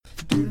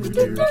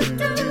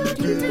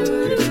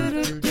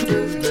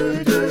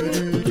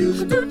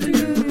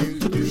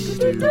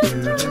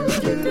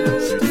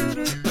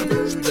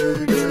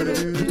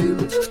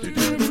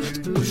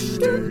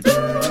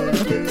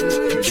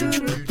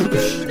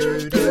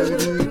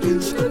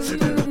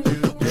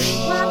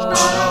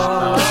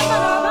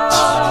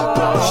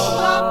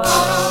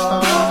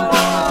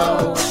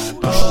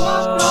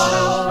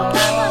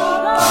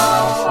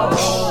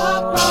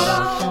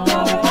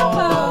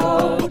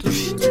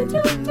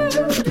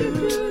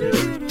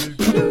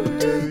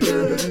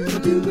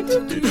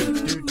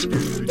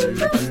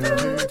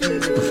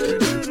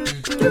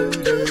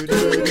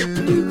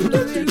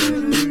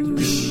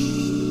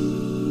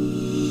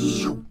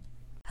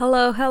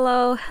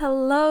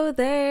Hello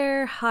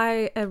there.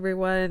 Hi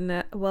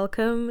everyone.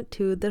 Welcome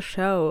to the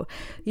show.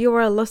 You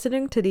are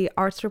listening to the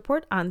Arts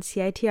Report on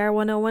CITR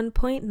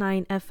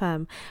 101.9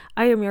 FM.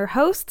 I am your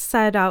host,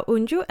 Saida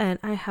Unju, and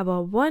I have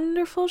a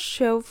wonderful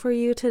show for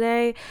you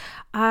today.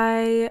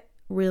 I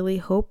really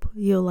hope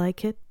you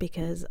like it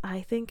because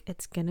I think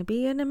it's gonna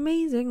be an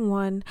amazing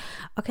one.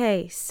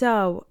 Okay,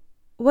 so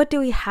what do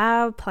we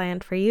have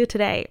planned for you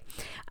today?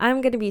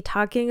 I'm going to be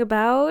talking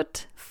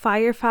about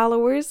Fire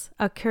Followers,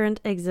 a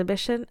current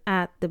exhibition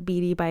at the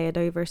BD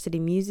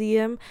Biodiversity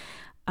Museum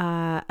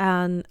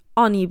on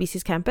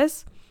UBC's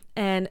campus.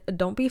 And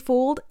don't be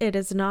fooled, it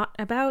is not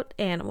about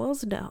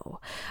animals,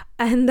 no.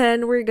 And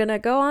then we're going to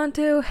go on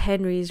to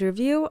Henry's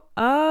review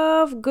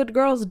of Good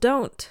Girls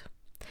Don't.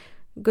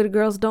 Good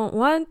Girls Don't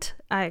Want?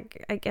 I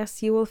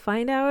guess you will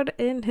find out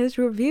in his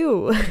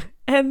review.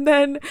 And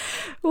then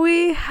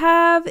we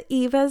have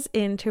Eva's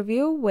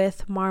interview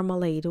with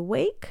Marmalade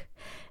Wake.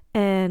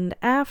 And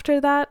after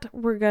that,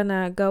 we're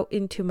gonna go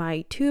into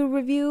my two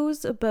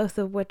reviews, both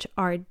of which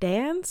are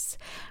dance.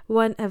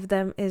 One of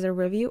them is a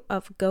review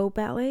of Go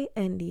Ballet,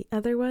 and the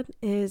other one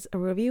is a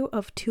review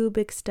of Two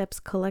Big Steps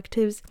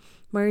Collective's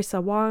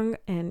Marissa Wong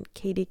and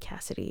Katie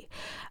Cassidy.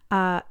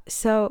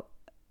 So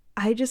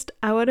I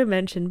want to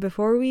mention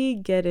before we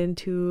get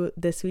into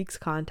this week's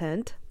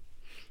content,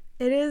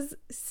 it is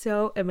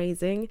so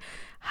amazing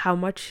how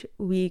much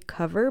we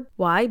cover.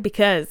 Why?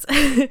 Because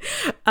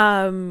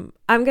I'm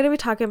going to be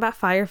talking about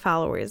Fire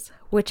Followers,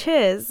 which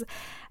is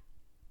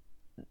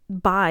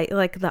by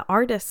the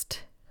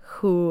artist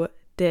who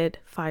did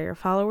Fire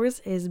Followers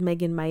is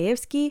Megan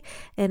Majewski,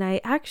 and I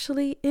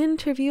actually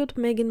interviewed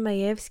Megan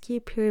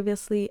Majewski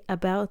previously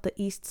about the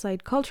East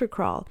Side Culture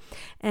Crawl,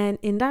 and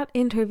in that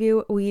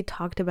interview we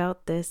talked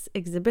about this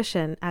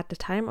exhibition. At the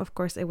time, of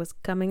course, it was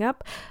coming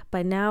up,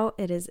 but now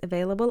it is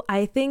available.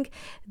 I think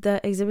the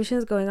exhibition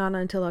is going on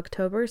until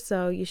October,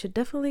 so you should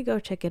definitely go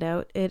check it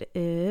out. It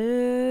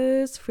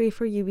is free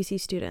for UBC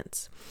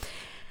students.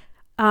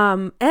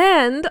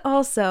 And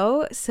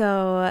also,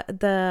 so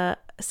the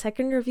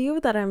second review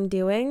that I'm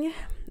doing,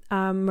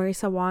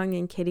 Marissa Wong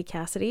and Katie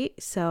Cassidy,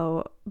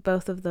 so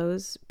both of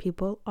those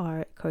people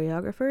are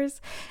choreographers,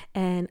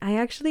 and I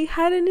actually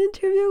had an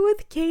interview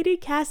with Katie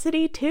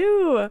Cassidy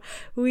too.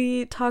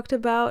 We talked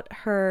about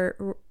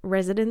her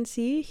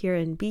residency here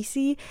in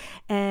BC,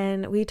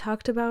 and we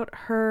talked about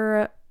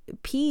her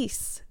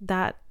piece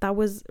that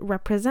was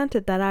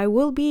represented that I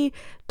will be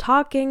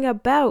talking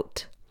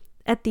about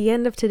at the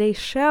end of today's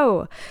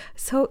show.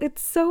 So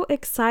it's so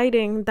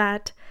exciting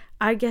that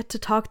I get to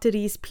talk to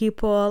these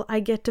people. I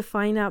get to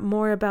find out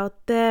more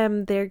about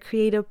them, their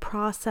creative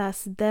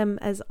process, them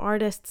as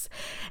artists.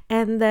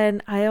 And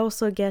then I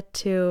also get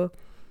to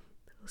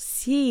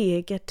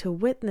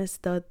witness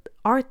the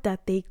art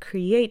that they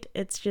create.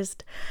 It's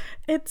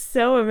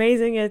so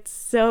amazing. It's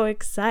so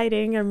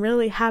exciting. I'm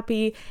really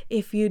happy.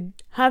 If you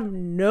have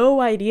no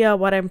idea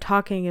what I'm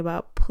talking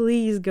about,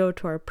 please go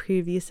to our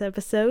previous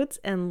episodes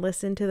and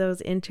listen to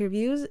those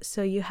interviews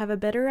so you have a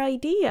better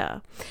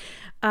idea.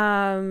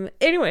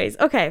 Anyways,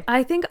 okay,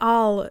 I think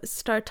I'll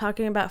start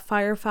talking about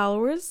Fire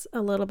Followers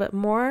a little bit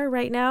more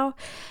right now,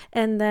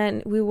 and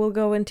then we will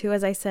go into,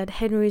 as I said,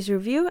 Henry's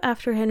review.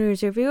 After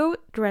Henry's review,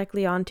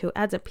 directly on to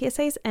ads and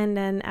PSAs, and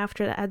then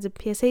after the ads and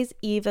PSAs,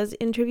 Eva's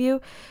interview,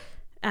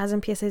 ads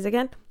and PSAs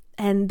again,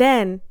 and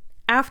then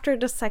after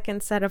the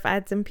second set of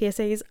ads and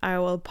PSAs, I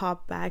will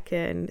pop back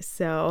in.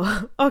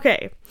 So,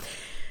 okay.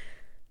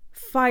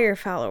 Fire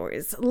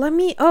Followers.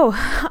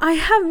 I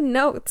have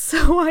notes,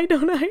 so why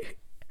don't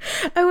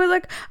I was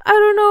like, I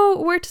don't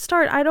know where to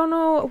start. I don't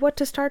know what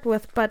to start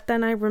with, but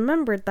then I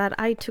remembered that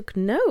I took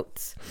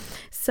notes.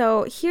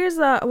 So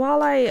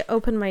while I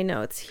open my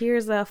notes,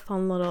 here's a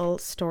fun little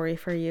story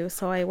for you.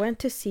 So I went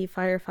to see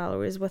Fire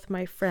Followers with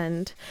my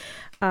friend,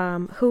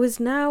 who is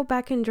now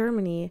back in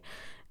Germany.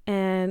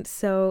 And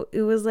so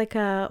it was like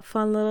a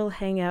fun little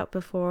hangout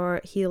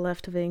before he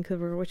left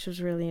Vancouver, which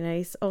was really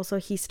nice. Also,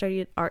 he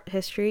studied art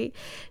history,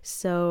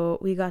 so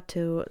we got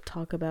to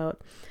talk about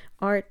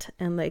art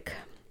and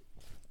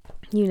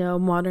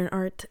modern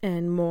art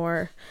and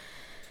more.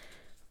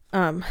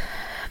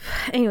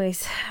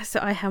 Anyways, so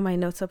I have my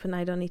notes open.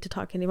 I don't need to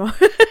talk anymore.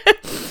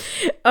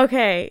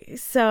 Okay,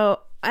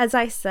 so as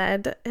I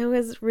said, it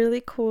was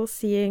really cool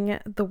seeing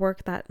the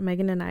work that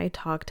Megan and I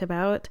talked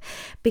about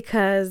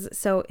because,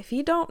 so if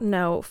you don't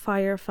know,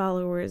 Fire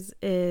Followers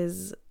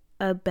is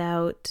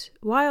about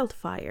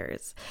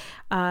wildfires.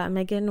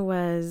 Megan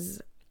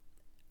was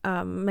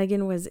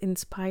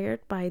inspired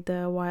by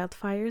the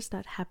wildfires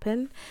that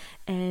happened,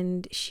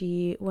 and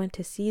she went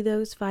to see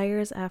those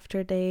fires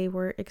after they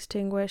were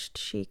extinguished.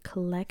 She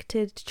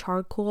collected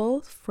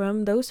charcoal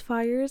from those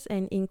fires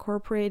and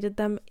incorporated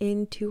them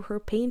into her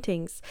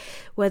paintings,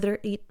 whether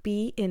it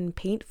be in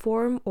paint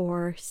form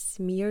or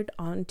smeared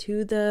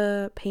onto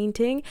the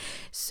painting.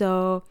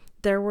 So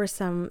there were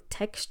some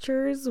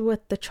textures with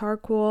the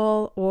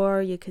charcoal,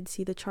 or you could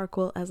see the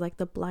charcoal as like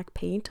the black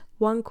paint.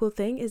 One cool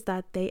thing is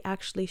that they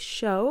actually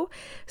show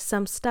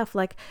some stuff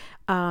like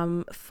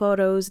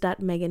photos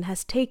that Megan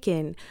has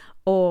taken,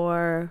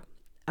 or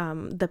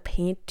the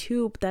paint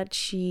tube that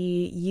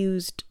she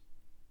used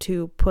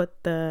to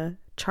put the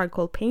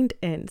charcoal paint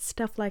in,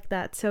 stuff like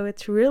that. So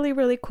it's really,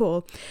 really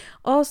cool.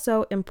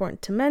 Also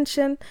important to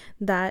mention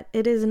that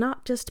it is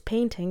not just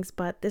paintings,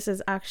 but this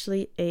is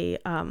actually a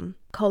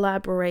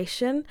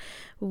collaboration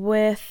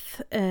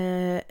with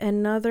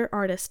another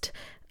artist.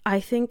 I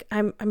think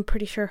I'm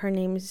pretty sure her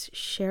name is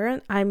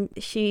Sharon.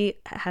 She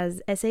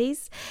has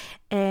essays,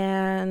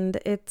 and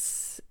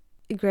it's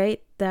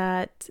great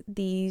that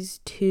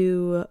these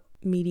two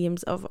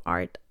mediums of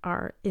art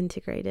are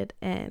integrated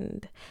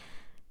and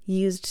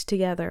used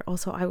together.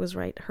 Also, I was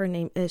right, her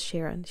name is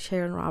Sharon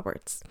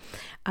Roberts.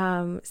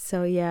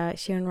 So yeah,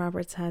 Sharon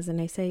Roberts has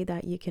an essay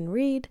that you can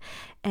read,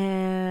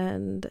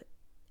 and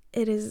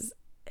it's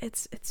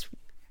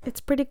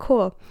pretty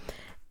cool.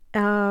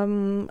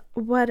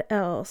 What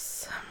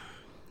else?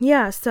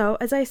 Yeah, so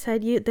as I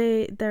said,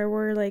 there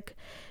were like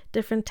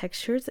different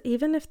textures.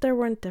 Even if there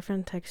weren't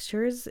different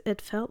textures,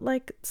 it felt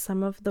like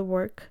some of the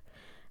work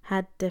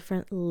had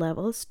different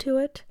levels to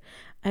it.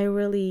 I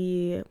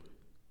really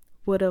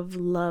would have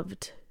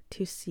loved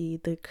to see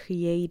the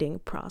creating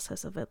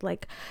process of it,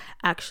 like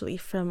actually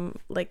from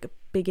like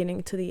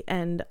beginning to the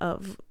end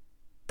of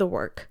the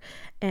work.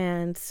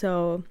 And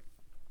so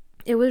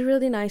it was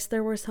really nice.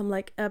 There were some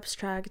like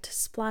abstract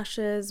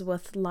splashes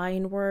with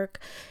line work.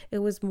 It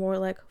was more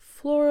like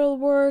floral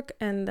work,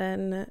 and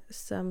then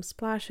some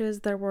splashes.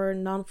 There were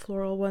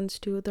non-floral ones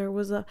too. There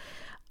was a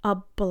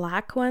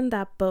black one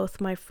that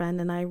both my friend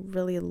and I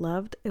really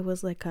loved. It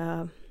was like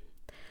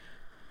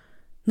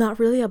not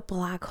really a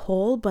black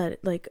hole, but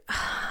like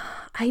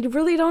I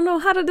really don't know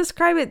how to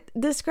describe it.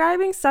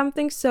 Describing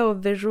something so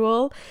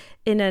visual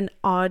in an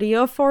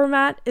audio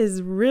format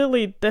is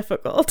really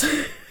difficult.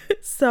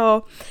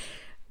 So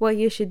what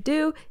you should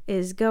do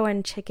is go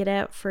and check it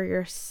out for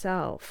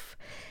yourself.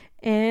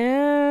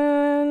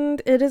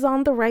 And it is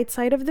on the right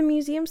side of the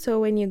museum.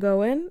 So when you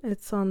go in,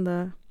 it's on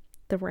the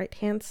right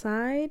hand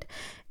side.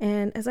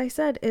 And as I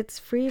said, it's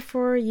free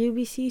for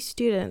UBC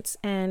students.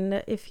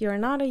 And if you're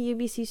not a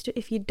UBC student,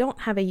 if you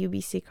don't have a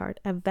UBC card,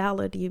 a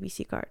valid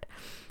UBC card,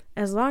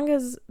 as long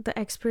as the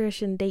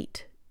expiration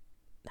date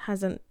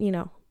hasn't,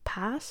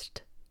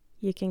 passed,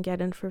 you can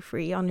get in for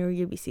free on your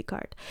UBC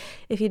card.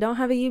 If you don't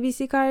have a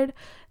UBC card,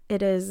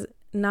 it is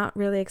not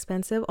really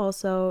expensive.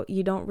 Also,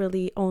 you don't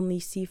really only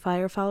see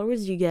Fire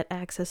Followers, you get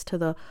access to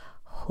the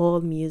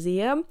whole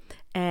museum,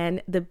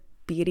 and the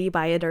Beauty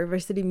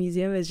Biodiversity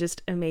Museum is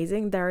just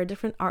amazing. There are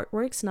different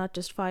artworks, not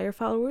just Fire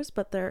Followers,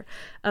 but there are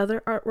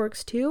other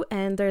artworks too,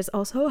 and there's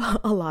also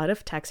a lot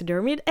of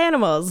taxidermied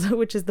animals,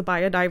 which is the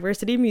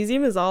Biodiversity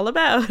Museum is all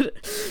about.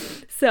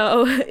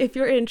 So if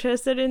you're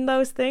interested in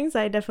those things,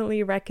 I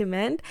definitely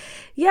recommend.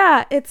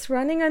 Yeah, it's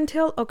running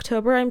until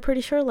October, I'm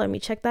pretty sure. Let me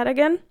check that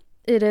again.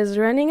 It is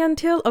running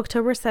until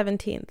October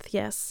 17th,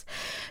 yes.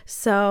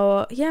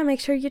 So yeah,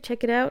 make sure you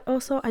check it out.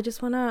 Also, I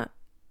just want to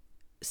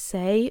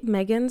say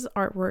Megan's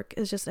artwork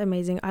is just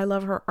amazing. I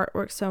love her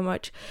artwork so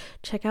much.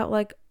 Check out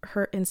like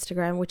her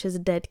Instagram, which is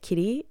Dead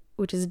Kitty,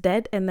 which is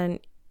dead and then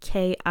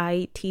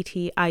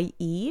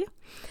KITTIE,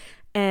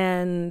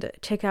 and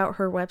check out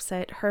her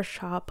website, her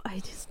shop.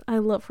 I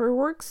love her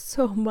work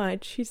so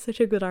much. She's such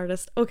a good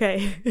artist.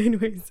 Okay,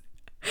 anyways,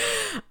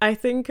 I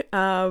think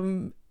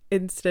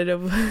instead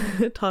of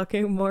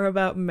talking more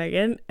about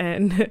Megan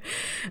and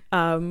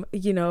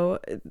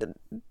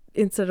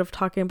instead of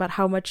talking about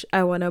how much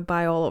I want to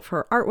buy all of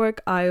her artwork,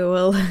 I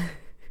will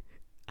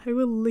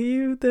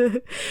leave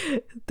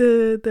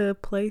the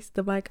place,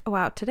 the mic. Oh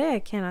wow, today I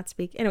cannot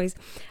speak. Anyways,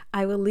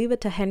 I will leave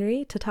it to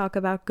Henry to talk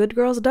about Good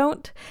Girls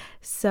Don't.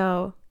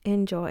 So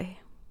enjoy.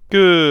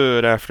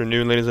 Good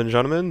afternoon, ladies and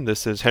gentlemen.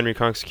 This is Henry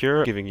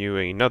Coxcure giving you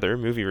another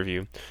movie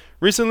review.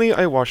 Recently,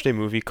 I watched a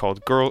movie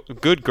called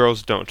Good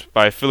Girls Don't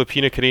by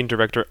Filipino-Canadian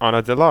director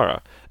Ana de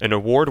Lara, an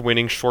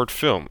award-winning short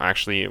film,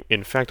 actually,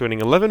 in fact,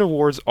 winning 11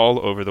 awards all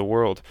over the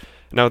world.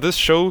 Now, this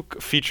show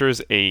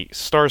features a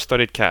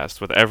star-studded cast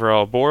with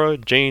Everall Bora,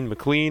 Jane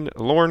McLean,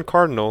 Lauren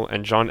Cardinal,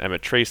 and John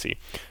Emmett Tracy.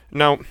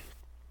 Now,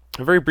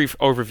 a very brief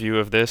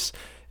overview of this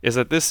is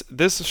that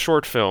this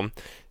short film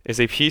is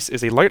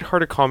a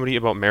lighthearted comedy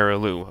about Mara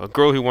Lou, a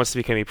girl who wants to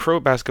become a pro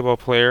basketball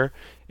player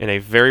in a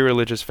very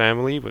religious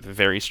family with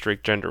very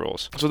strict gender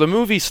roles. So the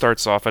movie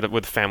starts off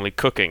with family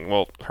cooking,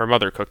 well, her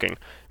mother cooking.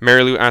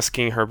 Marilu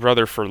asking her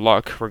brother for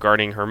luck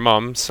regarding her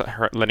mom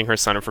letting her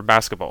sign up for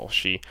basketball.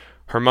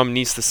 Her mom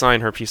needs to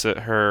sign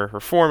her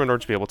form in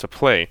order to be able to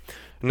play.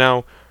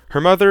 Now, her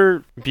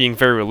mother, being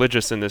very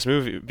religious in this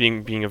movie,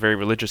 being a very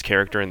religious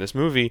character in this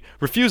movie,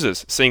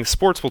 refuses, saying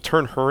sports will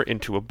turn her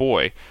into a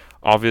boy.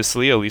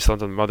 Obviously, at least on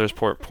the mother's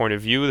point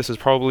of view, this is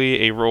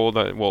probably a role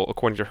that, well,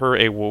 according to her,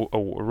 a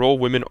role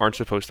women aren't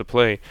supposed to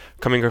play.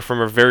 Coming from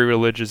her very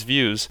religious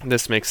views,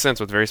 this makes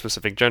sense with very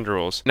specific gender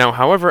roles. Now,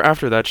 however,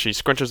 after that, she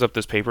scrunches up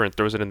this paper and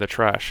throws it in the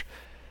trash.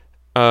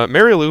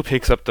 Marilu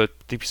picks up the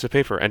piece of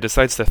paper and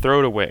decides to throw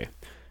it away.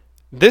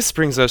 This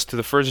brings us to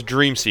the first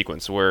dream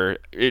sequence, where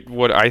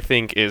what I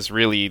think is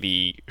really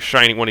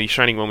one of the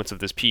shining moments of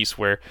this piece,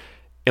 where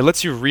it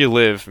lets you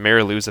relive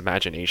Marilu's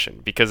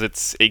imagination, because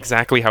it's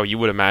exactly how you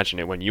would imagine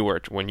it when you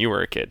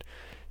were a kid.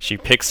 She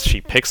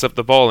picks up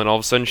the ball, and all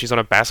of a sudden she's on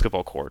a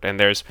basketball court, and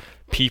there's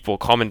two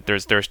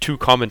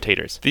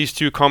commentators. These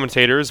two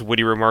commentators,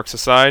 witty remarks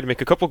aside,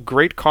 make a couple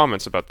great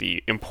comments about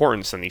the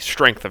importance and the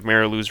strength of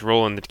Marilu's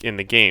role in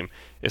the game,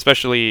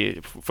 especially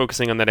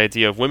focusing on that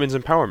idea of women's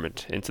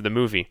empowerment into the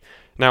movie.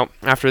 Now,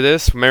 after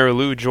this,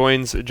 Marilu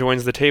joins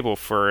the table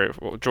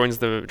joins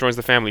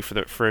the family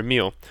for a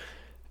meal.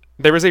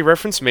 There is a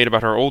reference made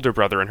about her older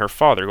brother and her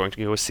father going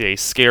to go see a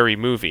scary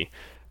movie.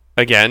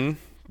 Again,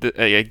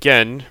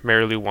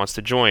 Marilu wants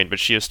to join, but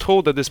she is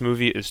told that this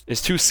movie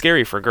is too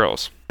scary for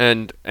girls,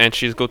 and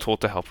she is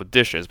told to help with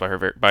dishes by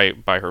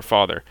her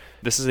father.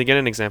 This is again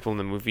an example in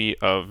the movie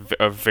of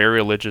very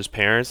religious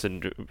parents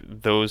and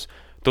those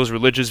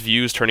religious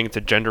views turning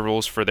into gender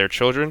roles for their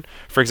children.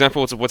 For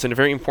example, what's a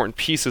very important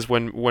piece is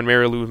when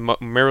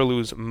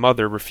Marilu's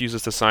mother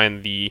refuses to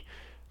sign the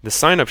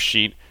sign-up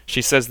sheet.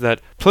 She says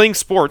that playing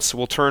sports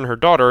will turn her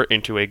daughter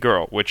into a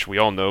girl, which we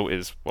all know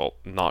is, well,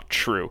 not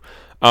true.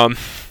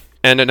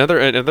 And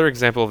another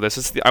example of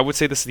this I would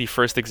say this is the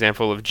first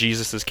example of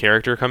Jesus'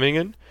 character coming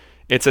in.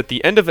 It's at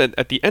the end of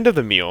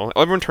the meal.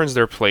 Everyone turns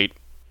their plate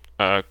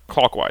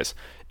clockwise,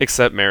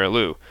 except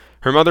Marilu.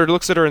 Her mother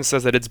looks at her and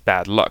says that it's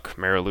bad luck.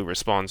 Marilu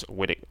responds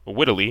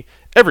wittily,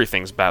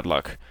 "Everything's bad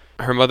luck."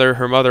 Her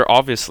mother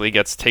obviously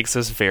takes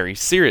this very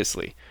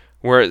seriously.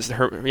 Whereas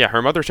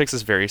her mother takes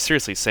this very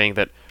seriously, saying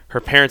that her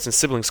parents and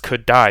siblings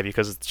could die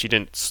because she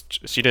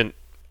didn't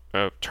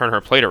turn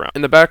her plate around.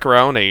 In the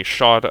background, a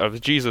shot of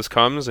Jesus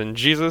comes, and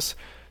Jesus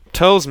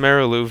tells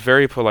Marilu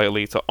very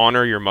politely to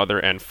honor your mother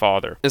and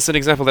father. It's an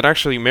example that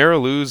actually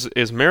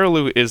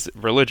Marilu is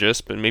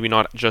religious, but maybe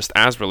not just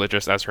as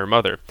religious as her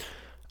mother.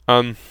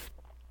 A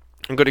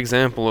good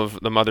example of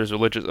the mother's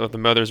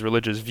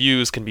religious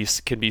views can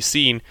be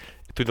seen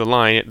through the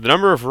line, "The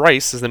number of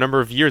rice is the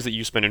number of years that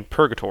you spend in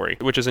purgatory,"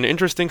 which is an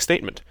interesting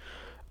statement.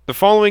 In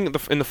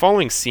the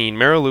following scene,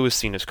 Marilu is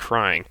seen as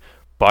crying,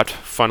 but,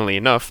 funnily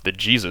enough, the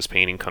Jesus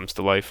painting comes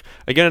to life.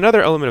 Again,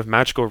 another element of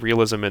magical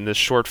realism in this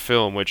short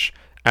film, which,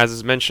 as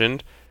is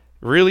mentioned,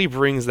 really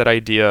brings that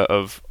idea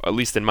of, at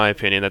least in my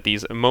opinion, that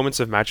these moments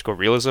of magical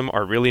realism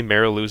are really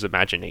Marilu's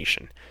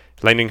imagination,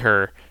 letting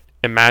her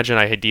imagine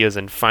ideas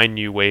and find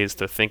new ways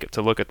to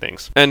look at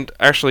things. And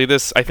actually,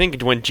 I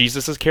think when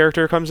Jesus'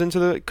 character comes into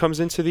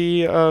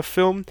the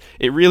film,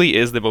 it really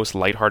is the most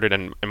lighthearted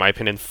and, in my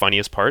opinion,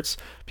 funniest parts,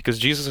 because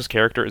Jesus'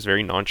 character is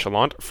very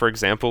nonchalant. For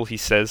example, he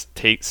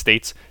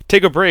states,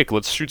 "Take a break,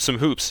 let's shoot some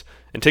hoops,"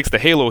 and takes the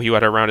halo he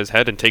had around his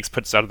head and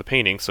puts it out of the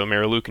painting so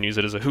Marilu can use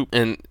it as a hoop.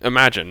 And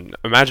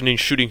imagining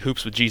shooting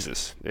hoops with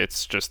Jesus.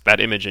 It's just that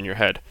image in your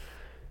head.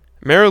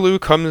 Marilu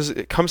comes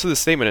to the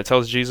statement and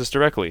tells Jesus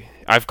directly,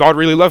 "If God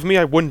really loved me,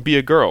 I wouldn't be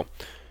a girl."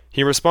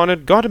 He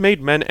responded, "God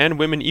made men and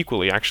women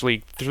equally."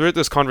 Actually, throughout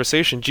this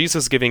conversation,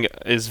 Jesus giving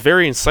is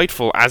very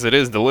insightful as it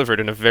is delivered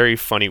in a very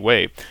funny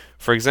way.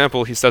 For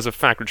example, he says a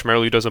fact which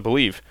Marilu doesn't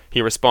believe.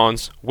 He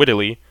responds,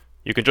 wittily,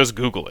 "You can just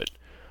Google it."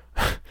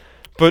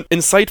 But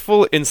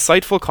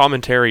insightful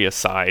commentary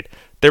aside,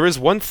 there is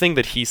one thing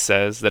that he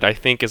says that I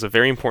think is a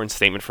very important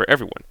statement for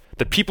everyone,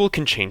 that people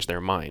can change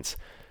their minds.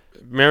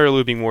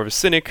 Marilu, being more of a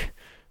cynic,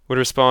 would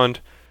respond,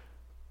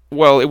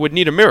 "Well, it would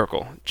need a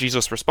miracle."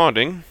 Jesus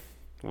responding,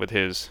 with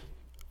his,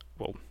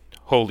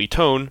 holy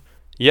tone,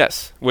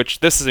 "Yes," which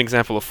this is an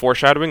example of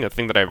foreshadowing, a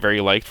thing that I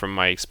very liked from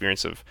my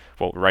experience of,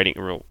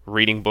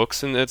 reading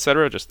books and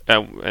etc.,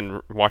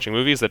 and watching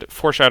movies, that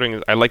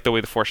foreshadowing, I like the way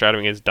the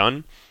foreshadowing is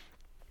done.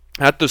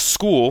 At the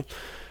school,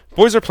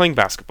 boys are playing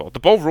basketball.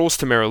 The ball rolls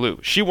to Marilu.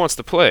 She wants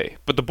to play,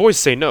 but the boys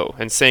say no,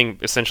 and saying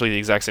essentially the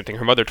exact same thing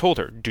her mother told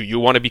her. Do you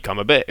want to become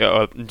a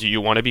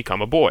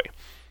boy?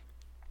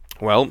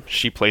 Well,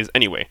 she plays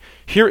anyway.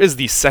 Here is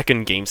the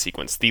second game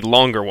sequence, the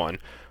longer one,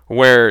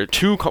 where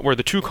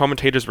the two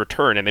commentators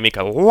return, and they make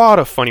a lot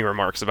of funny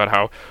remarks about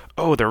how,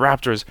 the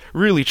Raptors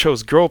really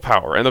chose girl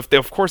power, and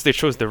of course they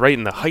chose the right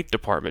in the height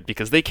department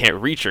because they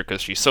can't reach her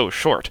because she's so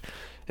short.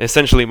 And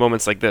essentially,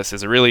 moments like this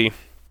is really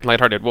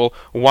lighthearted. Well,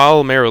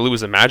 while Marilu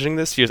is imagining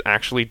this, she is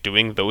actually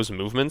doing those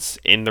movements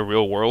in the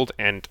real world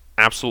and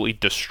absolutely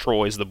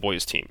destroys the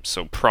boys' team.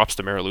 So props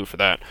to Marilu for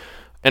that.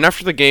 And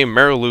after the game,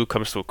 Marilu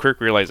comes to a quick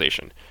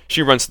realization.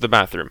 She runs to the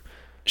bathroom.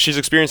 She is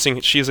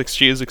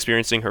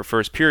experiencing her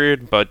first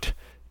period, but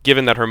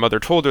given that her mother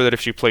told her that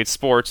if she played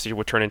sports, she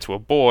would turn into a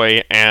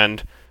boy,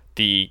 and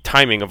the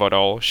timing of it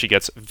all, she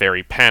gets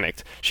very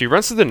panicked. She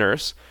runs to the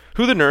nurse,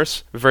 who the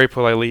nurse very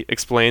politely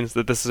explains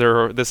that this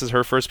is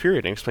her first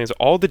period, and explains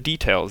all the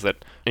details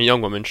that a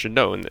young woman should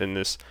know in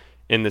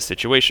this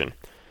situation.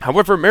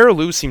 However,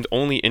 Marilu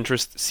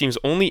seems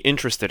only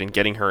interested in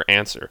getting her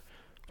answer.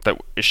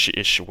 That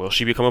will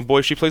she become a boy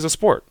if she plays a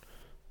sport?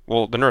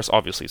 Well, the nurse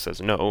obviously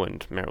says no,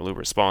 and Marilu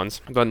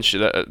responds, but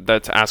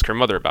that to ask her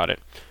mother about it.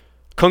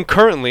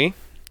 Concurrently,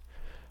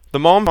 the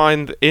mom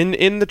finds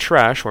in the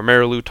trash where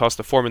Marilu tossed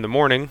the form in the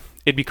morning,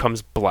 it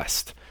becomes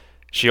blessed.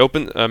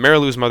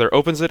 Marilu's mother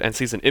opens it and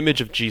sees an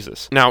image of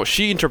Jesus. Now,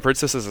 she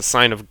interprets this as a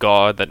sign of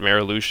God that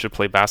Marilu should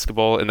play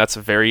basketball, and that's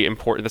very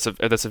important.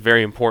 That's a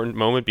very important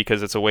moment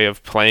because it's a way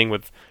of playing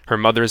with her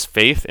mother's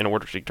faith in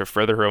order to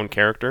further her own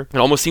character. It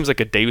almost seems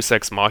like a Deus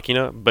Ex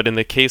Machina, but in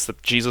the case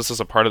that Jesus is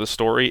a part of the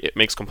story, it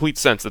makes complete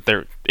sense that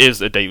there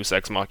is a Deus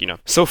Ex Machina.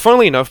 So,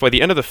 funnily enough, by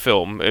the end of the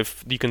film,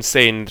 if you can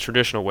say in the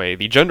traditional way,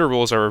 the gender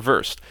roles are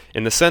reversed,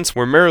 in the sense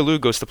where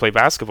Marilu goes to play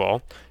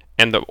basketball,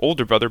 and the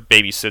older brother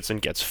babysits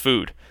and gets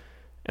food.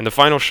 In the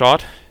final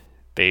shot,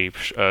 they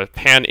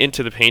pan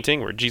into the painting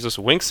where Jesus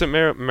winks at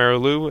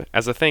Marilu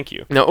as a thank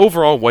you. Now,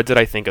 overall, what did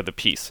I think of the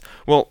piece?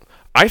 Well,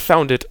 I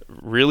found it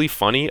really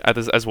funny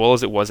as well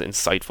as it was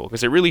insightful,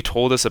 because it really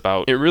told us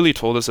about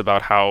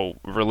how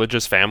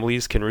religious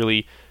families can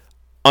really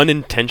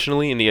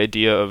unintentionally, in the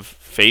idea of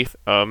faith,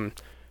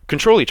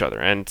 control each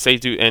other and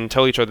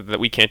tell each other that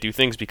we can't do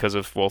things because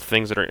of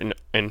things that are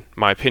in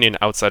my opinion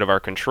outside of our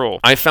control.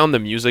 I found the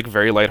music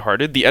very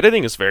lighthearted. The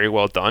editing is very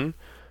well done.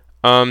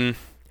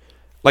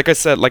 Like I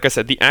said,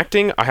 the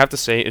acting, I have to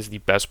say, is the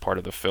best part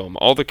of the film.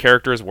 All the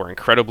characters were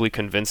incredibly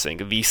convincing.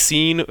 The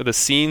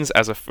scenes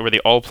where they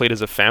all played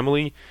as a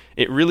family,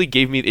 it really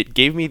gave me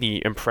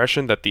the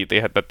impression that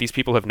that these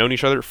people have known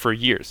each other for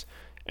years,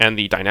 and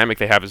the dynamic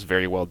they have is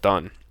very well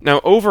done. Now,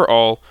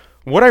 overall,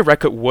 would I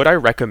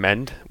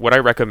recommend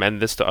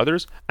this to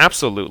others?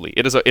 Absolutely.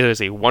 It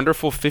is a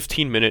wonderful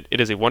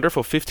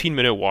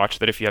 15-minute watch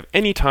that if you have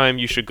any time,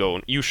 you should go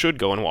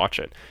and watch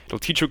it. It'll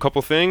teach you a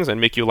couple things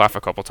and make you laugh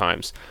a couple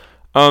times.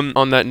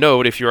 On that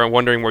note, if you're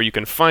wondering where you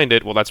can find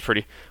it, you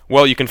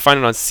can find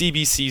it on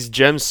CBC's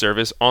Gems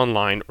service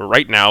online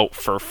right now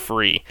for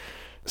free.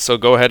 So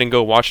go ahead and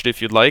go watch it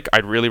if you'd like.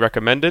 I'd really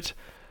recommend it.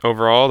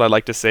 Overall, I'd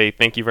like to say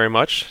thank you very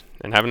much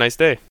and have a nice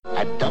day.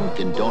 At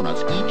Dunkin'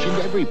 Donuts, each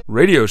and every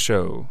radio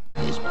show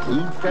is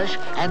brewed fresh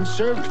and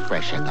served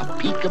fresh at the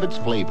peak of its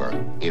flavor.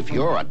 If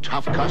you're a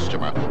tough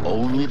customer,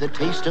 only the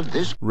taste of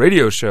this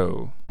radio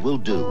show will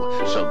do.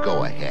 So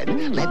go ahead,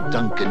 let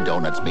Dunkin'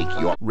 Donuts make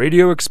your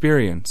radio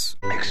experience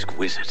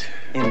exquisite.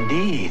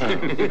 Indeed.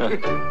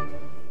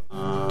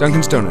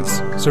 Dunkin'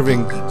 Donuts,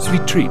 serving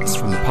sweet treats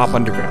from the Pop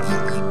Underground.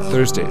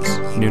 Thursdays,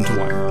 noon to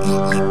 1.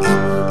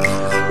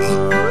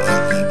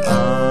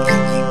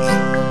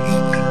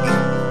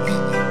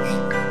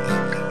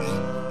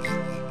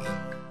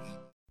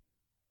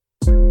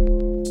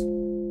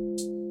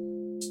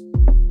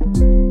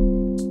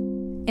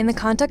 In the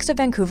context of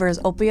Vancouver's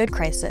opioid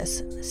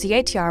crisis,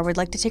 CITR would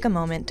like to take a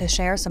moment to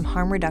share some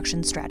harm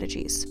reduction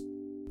strategies.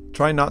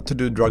 Try not to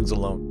do drugs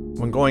alone.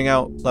 When going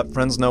out, let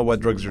friends know what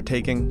drugs you're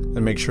taking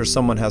and make sure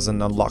someone has a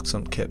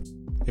naloxone kit.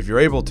 If you're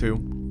able to,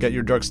 get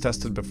your drugs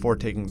tested before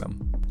taking them.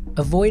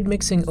 Avoid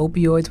mixing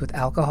opioids with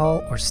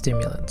alcohol or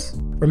stimulants.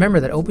 Remember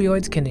that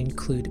opioids can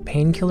include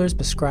painkillers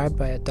prescribed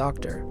by a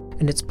doctor,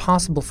 and it's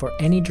possible for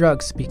any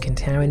drugs to be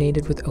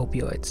contaminated with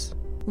opioids.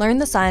 Learn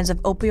the signs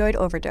of opioid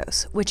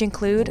overdose, which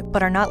include,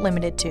 but are not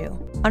limited to,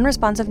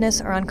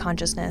 unresponsiveness or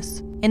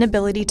unconsciousness,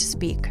 inability to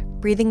speak,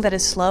 breathing that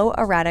is slow,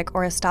 erratic,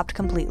 or has stopped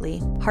completely,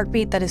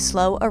 heartbeat that is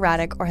slow,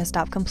 erratic, or has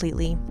stopped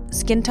completely,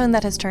 skin tone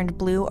that has turned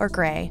blue or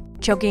gray,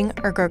 choking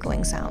or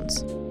gurgling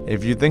sounds.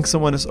 If you think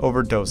someone is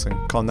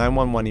overdosing, call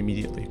 911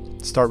 immediately.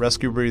 Start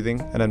rescue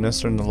breathing and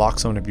administer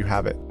naloxone if you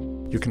have it.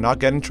 You cannot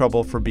get in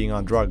trouble for being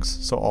on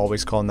drugs, so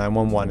always call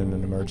 911 in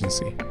an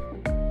emergency.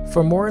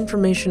 For more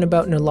information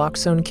about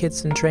naloxone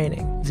kits and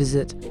training,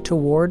 visit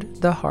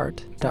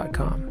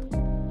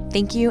towardtheheart.com.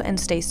 Thank you and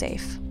stay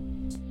safe.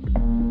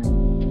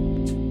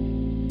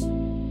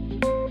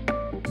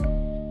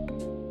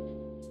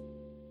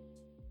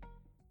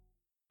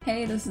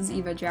 Hey, this is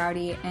Eva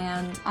Drowdy,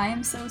 and I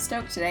am so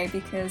stoked today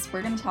because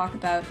we're going to talk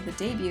about the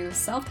debut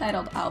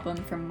self-titled album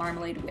from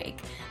Marmalade Wake,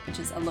 which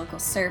is a local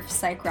surf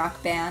psych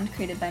rock band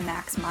created by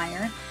Max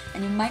Meyer,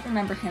 and you might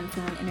remember him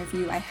from an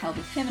interview I held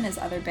with him and his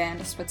other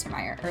band,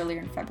 Switzermeyer, earlier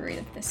in February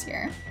of this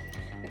year.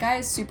 The guy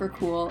is super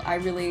cool. I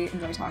really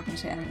enjoy talking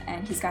to him,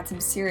 and he's got some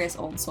serious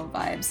old soul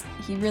vibes.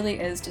 He really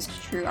is just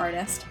a true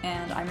artist,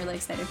 and I'm really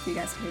excited for you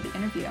guys to hear the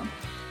interview.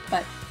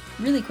 But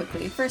really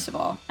quickly, first of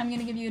all, I'm going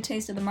to give you a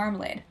taste of the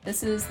Marmalade.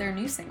 This is their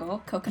new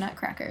single, Coconut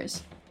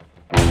Crackers.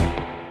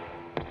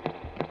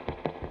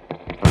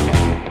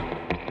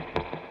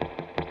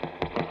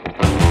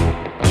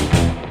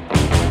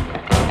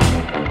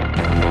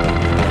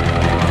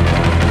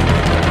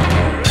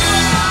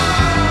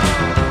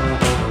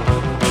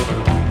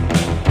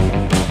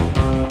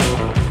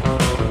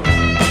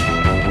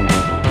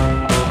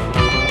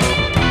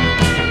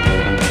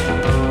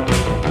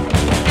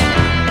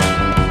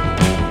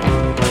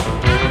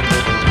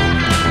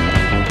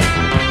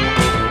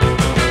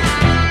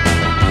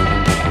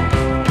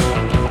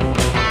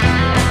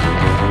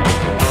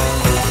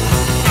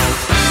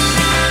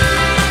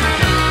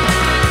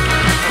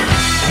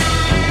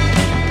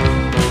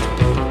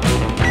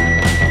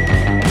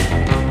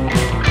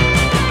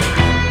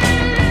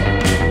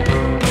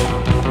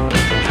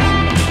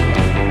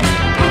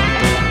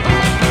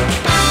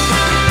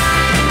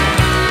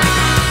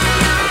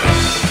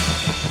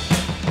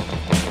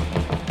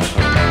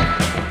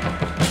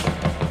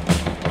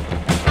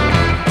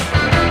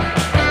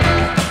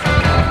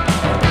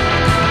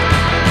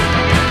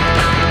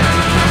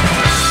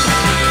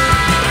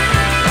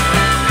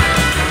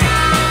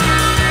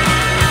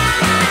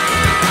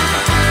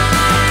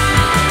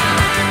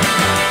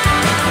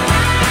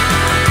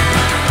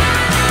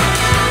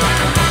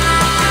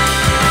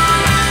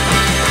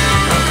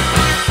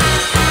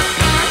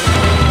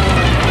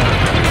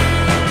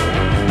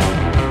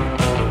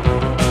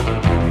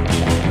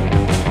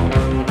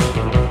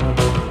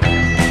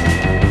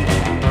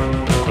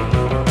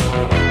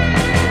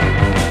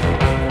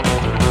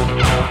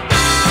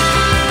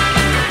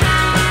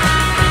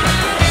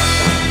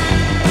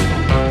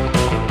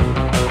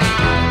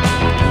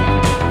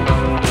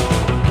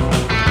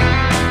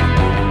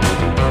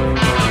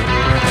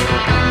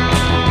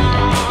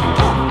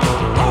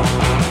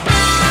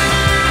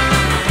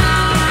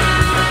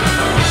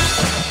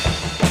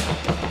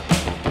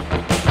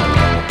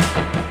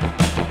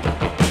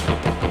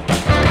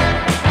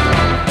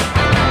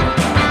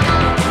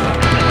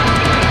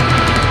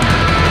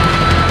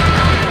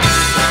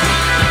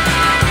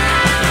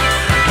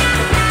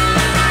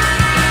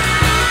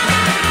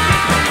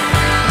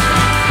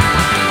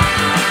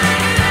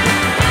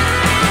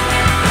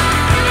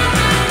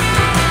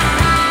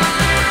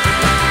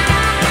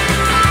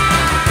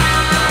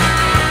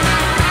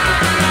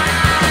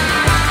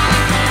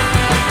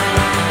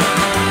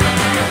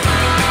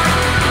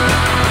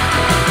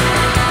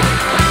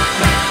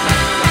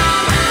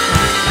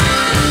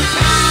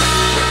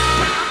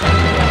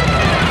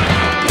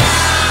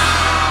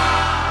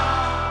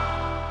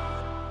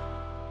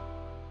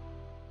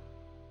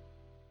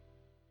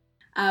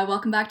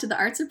 Welcome back to the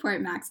Arts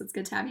Report, Max. It's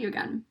good to have you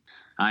again.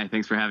 Hi,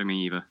 thanks for having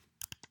me, Eva.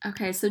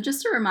 Okay, so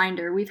just a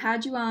reminder, we've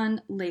had you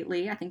on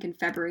lately, I think in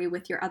February,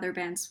 with your other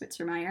band,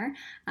 Switzermeyer.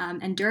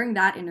 And during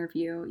that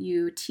interview,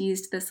 you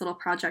teased this little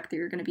project that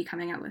you're going to be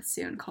coming out with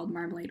soon called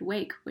Marmalade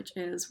Wake, which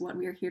is what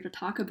we are here to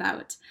talk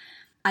about.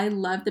 I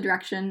love the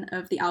direction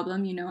of the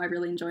album. You know, I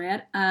really enjoy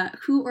it.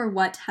 Who or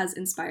what has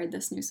inspired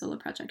this new solo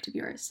project of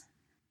yours?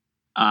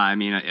 I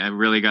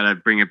really got to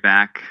bring it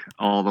back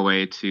all the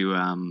way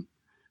to...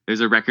 There's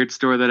a record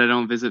store that I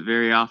don't visit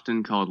very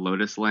often called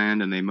Lotus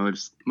Land, and they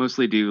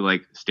mostly do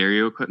like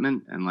stereo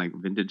equipment and like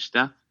vintage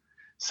stuff.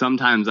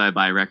 Sometimes I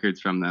buy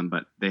records from them,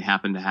 but they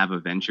happen to have a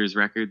Ventures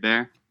record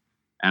there.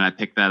 And I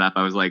picked that up.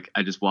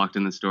 I just walked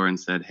in the store and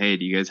said, "Hey,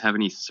 do you guys have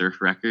any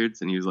surf records?"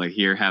 And he was like,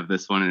 "Here, have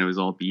this one." And it was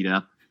all beat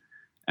up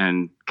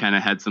and kind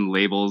of had some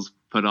labels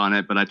put on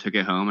it. But I took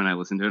it home and I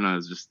listened to it, and I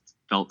was just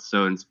felt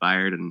so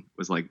inspired and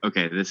was like,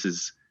 okay, this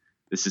is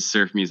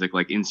surf music,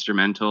 like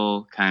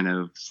instrumental, kind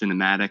of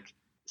cinematic.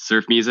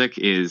 Surf music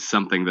is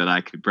something that I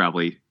could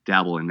probably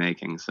dabble in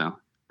making. So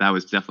that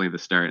was definitely the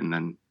start. And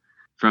then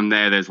from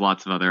there, there's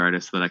lots of other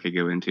artists that I could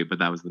go into, but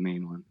that was the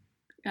main one.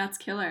 That's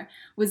killer.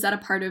 Was that a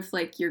part of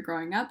like your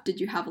growing up? Did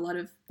you have a lot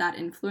of that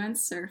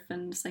influence, surf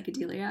and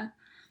psychedelia?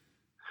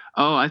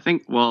 Oh, I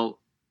think,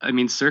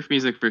 surf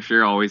music for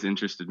sure always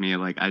interested me.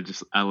 Like,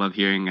 I love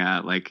hearing,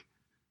 like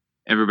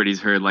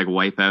everybody's heard like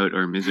Wipeout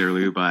or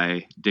Miserlou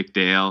by Dick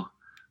Dale.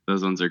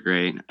 Those ones are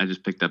great. I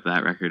just picked up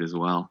that record as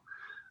well.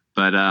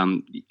 But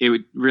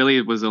it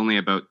really was only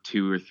about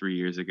 2 or 3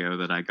 years ago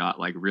that I got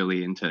like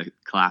really into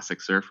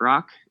classic surf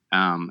rock.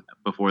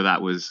 Before that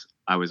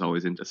I was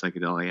always into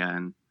psychedelia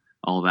and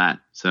all that.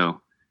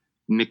 So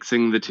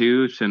mixing the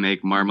two to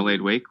make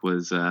Marmalade Wake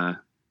was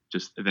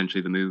just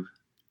eventually the move.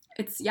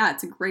 It's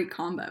a great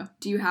combo.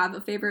 Do you have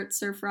a favorite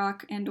surf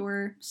rock and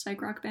or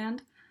psych rock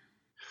band?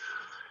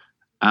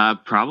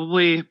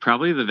 Probably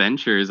the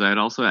Ventures. I'd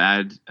also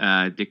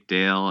add Dick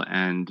Dale,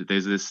 and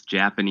there's this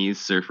Japanese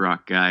surf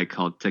rock guy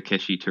called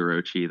Takeshi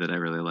Torochi that I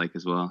really like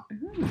as well.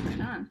 Ooh, right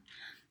on.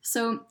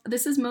 So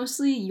this is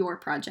mostly your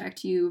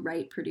project. You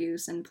write,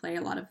 produce, and play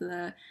a lot of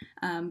the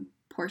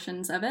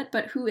portions of it.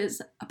 But who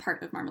is a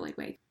part of Marmalade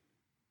Wake?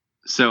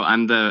 So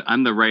I'm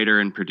the writer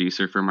and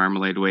producer for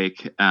Marmalade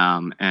Wake,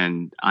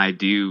 and I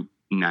do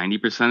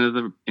 90% of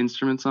the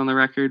instruments on the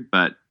record,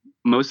 but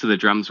most of the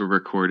drums were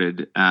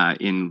recorded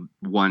in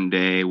one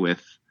day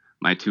with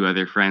my 2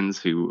 other friends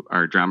who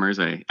are drummers.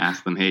 I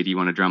asked them, "Hey, do you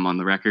want to drum on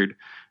the record?"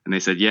 And they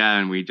said, "Yeah."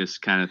 And we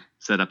just kind of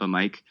set up a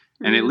mic.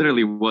 And it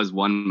literally was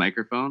one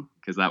microphone,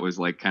 because that was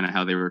like kind of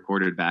how they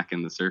recorded back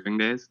in the surfing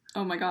days.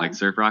 Oh my God. Like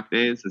surf rock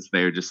days, is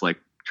they would just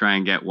like try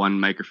and get one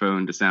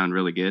microphone to sound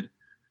really good.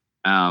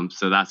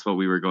 So that's what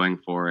we were going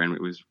for. And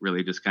it was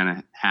really just kind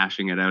of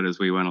hashing it out as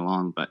we went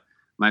along. But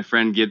my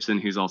friend Gibson,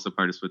 who's also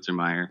part of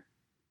Switzermeyer,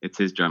 it's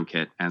his drum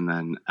kit. And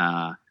then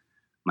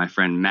my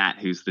friend Matt,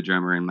 who's the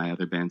drummer in my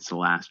other band,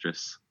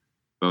 Solastris,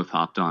 both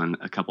hopped on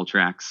a couple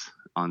tracks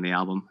on the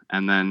album.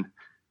 And then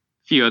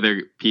a few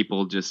other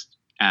people just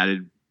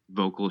added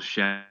vocal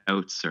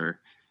shouts or,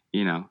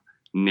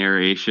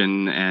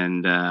 narration,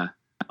 and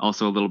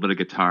also a little bit of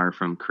guitar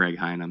from Craig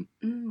Heinem.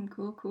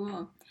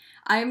 Cool.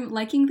 I'm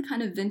liking the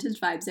kind of vintage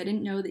vibes. I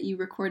didn't know that you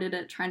recorded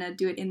it trying to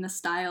do it in the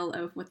style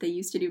of what they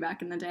used to do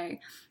back in the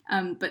day.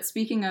 But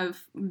speaking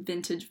of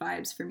vintage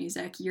vibes for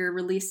music, you're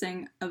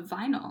releasing a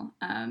vinyl.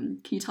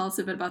 Can you tell us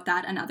a bit about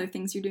that and other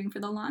things you're doing for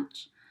the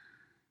launch?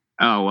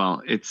 Oh,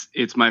 well,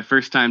 it's my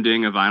first time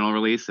doing a vinyl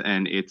release,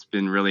 and it's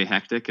been really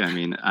hectic.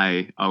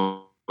 I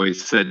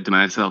always said to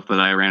myself that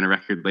I ran a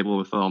record label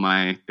with all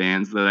my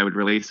bands that I would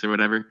release or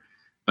whatever.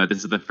 But this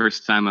is the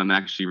first time I'm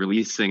actually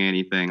releasing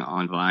anything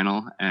on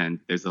vinyl, and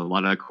there's a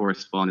lot of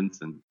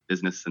correspondence and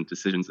business and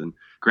decisions and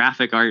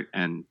graphic art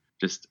and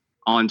just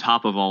on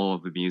top of all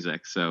of the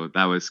music. So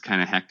that was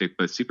kind of hectic,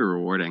 but super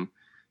rewarding.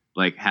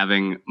 Like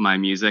having my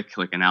music,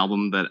 like an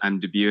album that I'm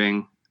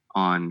debuting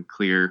on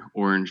clear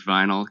orange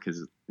vinyl,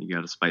 because you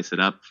got to spice it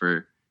up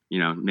for,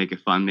 make it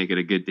fun, make it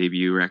a good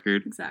debut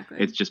record. Exactly.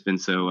 It's just been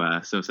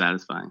so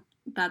satisfying.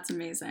 That's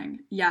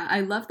amazing. Yeah,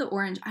 I love the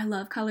orange. I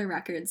love color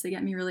records. They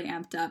get me really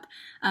amped up.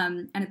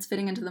 And it's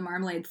fitting into the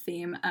Marmalade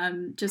theme.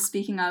 Just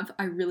speaking of,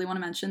 I really want to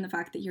mention the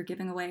fact that you're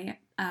giving away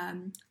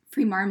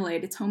free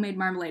marmalade. It's homemade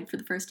marmalade for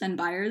the first 10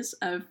 buyers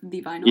of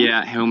the vinyl.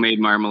 Yeah, homemade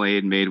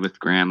marmalade made with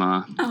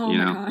grandma. Oh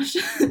my gosh,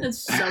 that's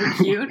so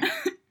cute.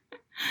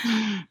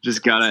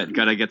 Just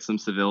gotta get some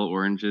Seville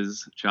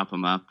oranges, chop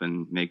them up,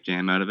 and make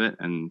jam out of it.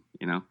 And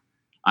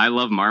I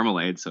love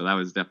marmalade, so that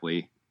was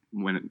definitely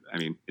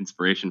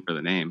inspiration for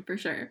the name. For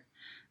sure.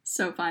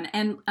 So fun.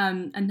 And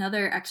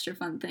another extra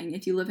fun thing,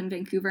 if you live in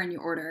Vancouver and you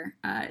order,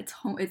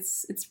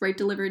 it's right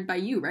delivered by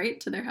you, right?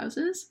 To their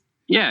houses?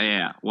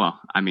 Yeah. Well,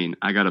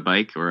 I got a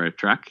bike or a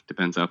truck,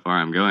 depends how far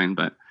I'm going,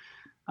 but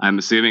I'm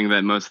assuming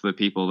that most of the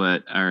people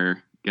that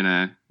are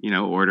gonna,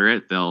 order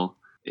it,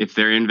 if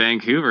they're in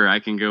Vancouver, I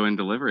can go and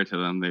deliver it to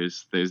them.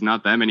 There's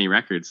not that many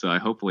records, so I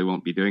hopefully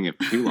won't be doing it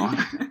for too long.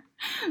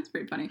 That's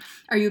pretty funny.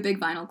 Are you a big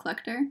vinyl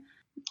collector?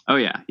 Oh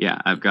yeah.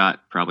 I've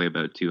got probably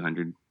about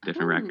 200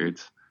 different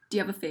records. Do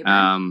you have a favorite?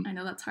 I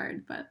know that's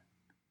hard, but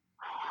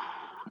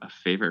a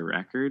favorite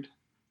record?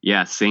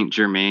 Yeah, Saint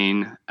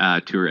Germain,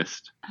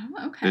 Tourist.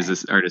 Oh, okay. There's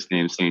this artist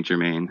named Saint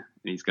Germain, and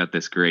he's got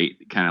this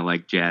great kind of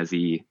like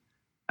jazzy,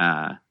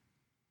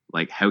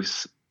 like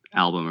house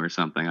album or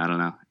something. I don't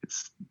know.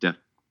 It's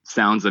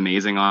sounds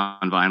amazing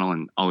on vinyl,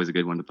 and always a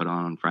good one to put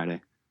on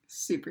Friday.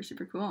 Super,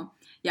 super cool.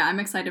 Yeah, I'm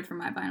excited for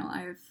my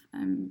vinyl.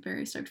 I'm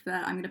very stoked for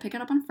that. I'm going to pick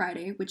it up on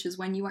Friday, which is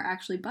when you are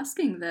actually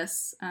busking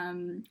this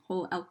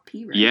whole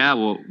LP, right? Yeah,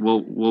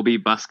 we'll be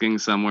busking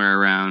somewhere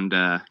around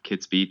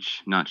Kits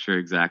Beach. Not sure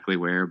exactly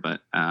where, but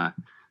Matt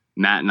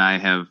and I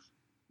have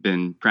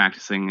been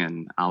practicing,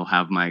 and I'll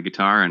have my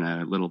guitar and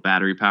a little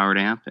battery-powered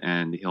amp,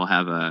 and he'll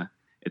have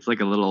it's like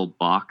a little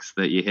box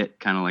that you hit,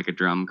 kind of like a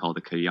drum, called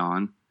a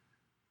cajon.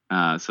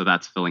 So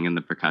that's filling in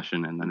the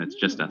percussion, and then it's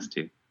just us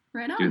two.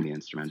 Right on. Doing the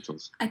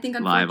instrumentals. I think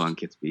live on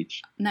Kits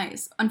Beach.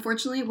 Nice.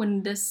 Unfortunately,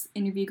 when this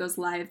interview goes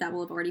live, that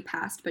will have already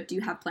passed, but do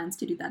you have plans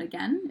to do that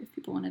again if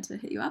people wanted to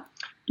hit you up?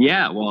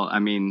 Yeah, well, I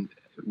mean,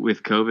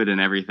 with COVID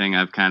and everything,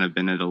 I've kind of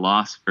been at a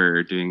loss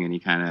for doing any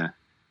kind of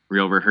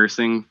real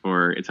rehearsing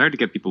it's hard to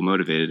get people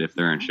motivated if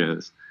there aren't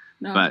shows.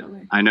 No, but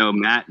totally. I know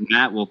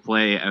Matt will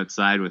play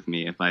outside with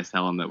me if I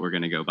tell him that we're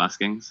going to go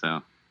busking,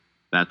 so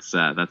that's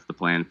the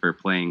plan for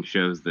playing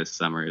shows this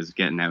summer, is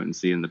getting out and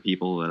seeing the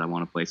people that I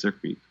want to play Surf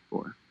Beat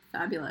for.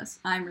 Fabulous.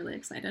 I'm really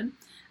excited.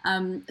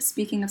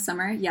 Speaking of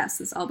summer, yes,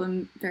 this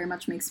album very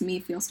much makes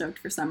me feel stoked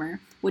for summer.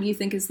 What do you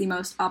think is the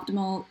most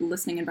optimal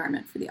listening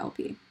environment for the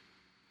LP?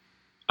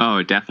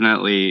 Oh,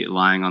 definitely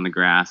lying on the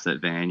grass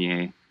at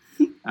Vanier,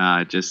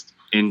 just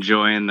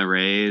enjoying the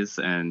rays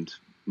and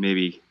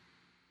maybe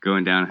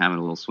going down and having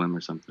a little swim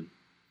or something.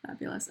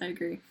 Fabulous. I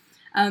agree.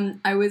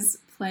 I was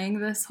playing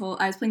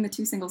the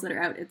two singles that are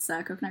out. It's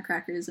Coconut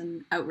Crackers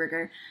and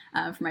Outrigger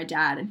for my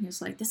dad, and he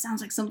was like, this sounds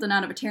like something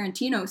out of a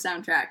Tarantino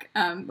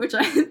soundtrack, which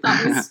I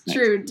thought was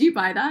true. Do you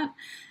buy that?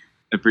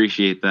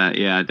 Appreciate that.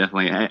 Yeah,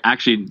 definitely.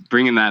 Actually,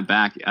 bringing that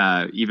back,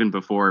 even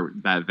before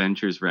that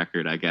Ventures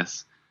record, I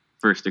guess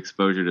first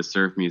exposure to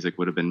surf music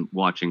would have been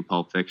watching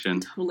Pulp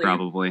Fiction. Totally.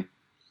 Probably.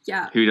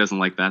 Yeah. Who doesn't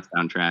like that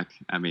soundtrack?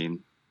 I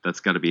mean,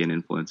 that's got to be an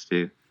influence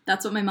too.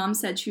 That's what my mom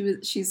said.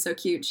 She's so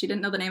cute. She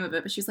didn't know the name of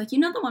it, but she was like, you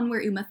know the one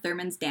where Uma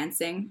Thurman's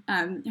dancing?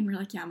 And we're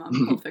like, yeah,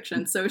 Mom, Pulp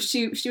Fiction. So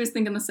she was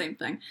thinking the same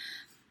thing.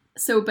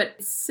 So,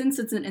 but since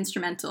it's an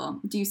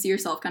instrumental, do you see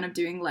yourself kind of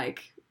doing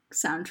like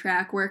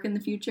soundtrack work in the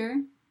future?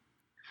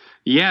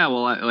 Yeah,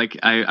 well,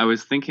 I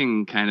was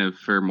thinking kind of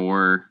for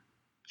more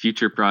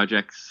future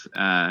projects,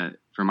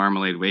 for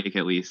Marmalade Wake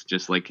at least,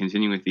 just like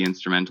continuing with the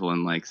instrumental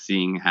and like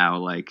seeing how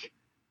like,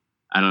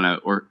 I don't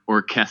know,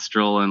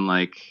 orchestral and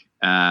like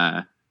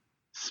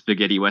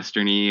spaghetti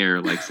westerny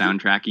or like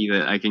soundtracky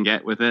that I can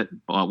get with it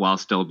while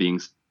still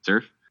being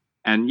surf.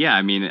 And yeah,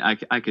 I mean,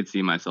 I could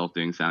see myself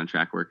doing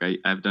soundtrack work.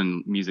 I've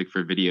done music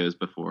for videos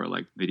before,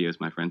 like videos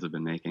my friends have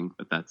been making,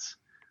 but that's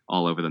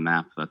all over the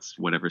map. That's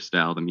whatever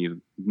style the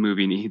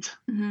movie needs.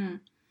 Mm-hmm.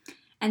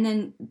 And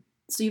then,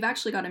 so you've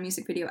actually got a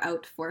music video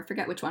out for, I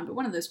forget which one, but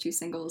one of those two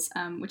singles,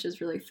 which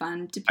is really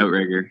fun.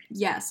 Outrigger.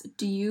 Yes.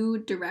 Do you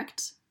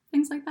direct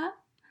things like that?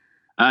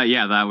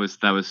 Yeah, that was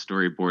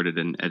storyboarded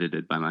and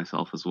edited by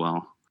myself as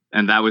well.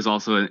 And that was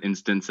also an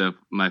instance of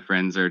my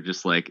friends are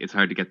just like, it's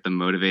hard to get them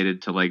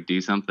motivated to like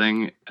do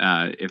something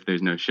if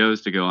there's no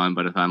shows to go on.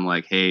 But if I'm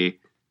like, hey,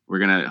 we're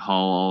going to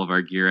haul all of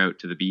our gear out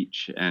to the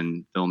beach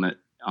and film it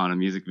on a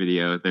music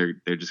video, they're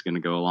just going to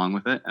go along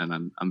with it. And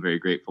I'm very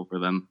grateful for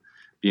them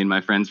being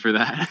my friends for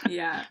that.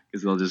 Yeah.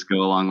 Because they'll just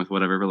go along with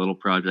whatever little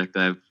project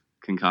I've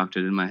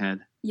concocted in my head.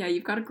 Yeah,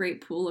 you've got a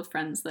great pool of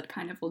friends that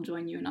kind of will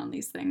join you in on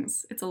these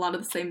things. It's a lot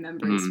of the same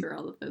members for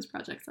all of those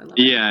projects. I love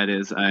it. Yeah, it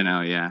is. I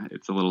know, yeah.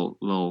 It's a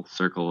little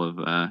circle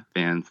of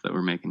bands that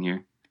we're making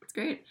here. It's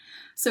great.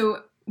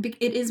 So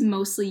it is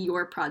mostly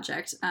your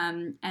project,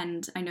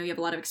 and I know you have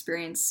a lot of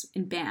experience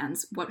in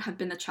bands. What have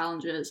been the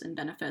challenges and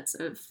benefits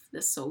of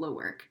this solo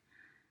work?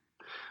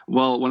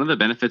 Well, one of the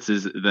benefits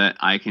is that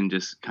I can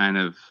just kind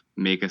of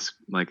make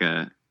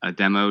a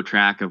demo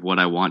track of what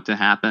I want to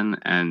happen,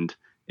 and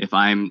if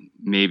I'm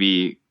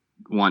maybe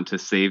want to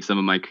save some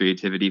of my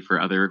creativity for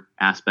other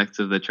aspects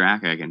of the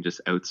track, I can just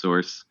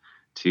outsource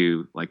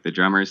to like the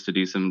drummers to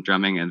do some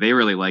drumming, and they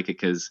really like it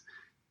because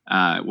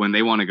when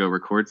they want to go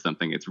record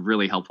something, it's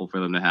really helpful for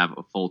them to have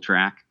a full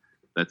track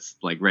that's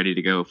like ready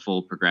to go,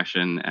 full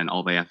progression, and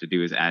all they have to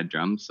do is add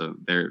drums. So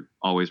they're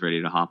always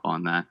ready to hop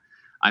on that.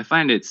 I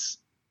find it's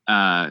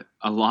a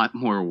lot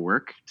more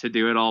work to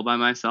do it all by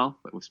myself,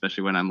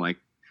 especially when I'm like,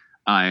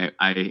 I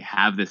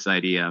have this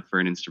idea for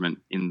an instrument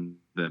in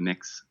the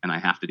mix and I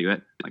have to do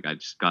it. Like I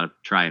just got to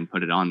try and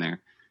put it on there.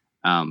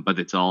 But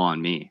it's all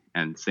on me,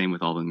 and same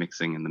with all the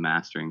mixing and the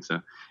mastering.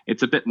 So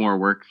it's a bit more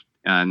work,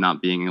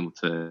 not being able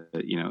to,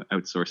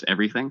 outsource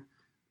everything,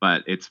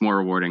 but it's more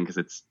rewarding because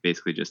it's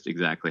basically just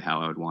exactly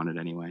how I would want it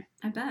anyway.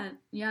 I bet.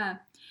 Yeah.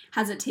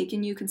 Has it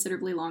taken you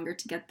considerably longer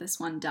to get this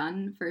one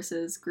done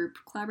versus group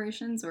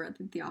collaborations, or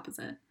the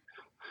opposite?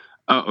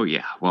 Oh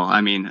yeah. Well,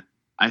 I mean,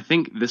 I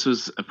think this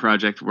was a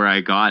project where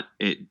I got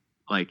it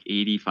like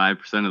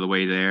 85% of the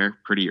way there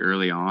pretty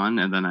early on.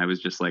 And then I was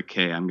just like,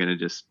 hey, I'm going to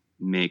just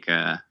make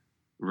a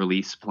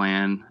release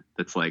plan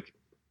that's like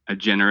a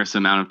generous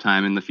amount of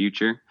time in the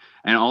future.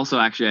 And also,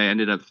 actually, I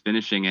ended up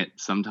finishing it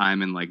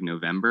sometime in like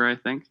November, I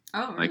think.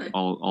 Oh, really? Like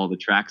all the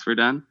tracks were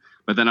done.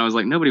 But then I was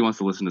like, nobody wants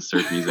to listen to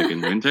surf music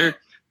in winter.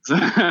 So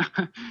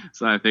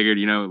I figured,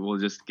 we'll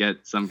just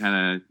get some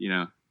kind of,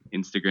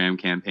 Instagram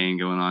campaign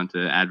going on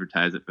to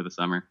advertise it for the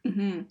summer.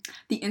 Mm-hmm.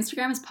 The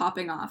Instagram is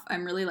popping off.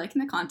 I'm really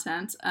liking the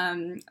content.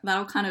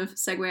 That'll kind of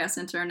segue us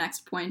into our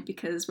next point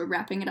because we're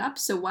wrapping it up.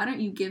 So why don't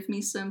you give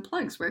me some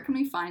plugs? Where can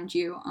we find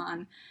you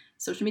on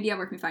social media?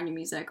 Where can we find your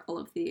music? All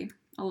of the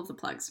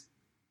plugs.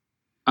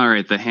 All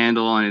right. The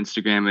handle on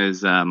Instagram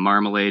is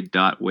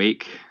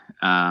marmalade.wake.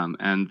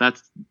 And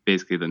that's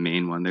basically the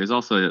main one. There's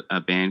also a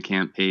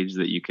Bandcamp page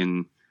that you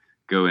can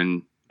go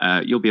and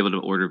you'll be able to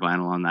order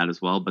vinyl on that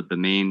as well. But the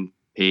main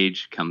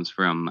page comes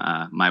from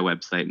my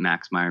website,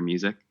 Max Meyer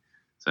Music.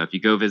 So if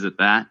you go visit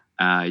that,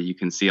 you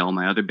can see all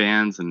my other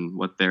bands and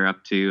what they're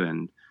up to,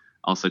 and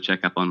also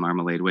check up on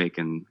Marmalade Wake,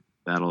 and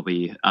that'll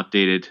be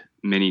updated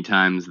many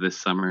times this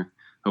summer,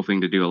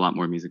 hoping to do a lot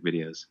more music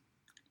videos.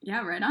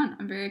 Yeah, right on.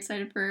 I'm very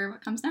excited for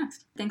what comes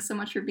next. Thanks so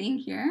much for being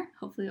here.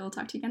 Hopefully we'll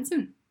talk to you again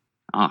soon.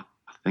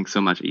 Thanks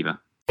so much, Eva.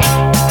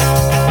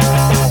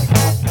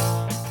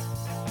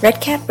 Red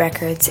Cat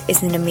Records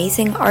is an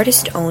amazing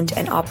artist-owned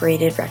and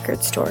operated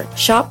record store.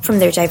 Shop from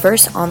their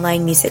diverse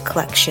online music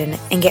collection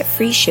and get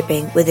free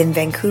shipping within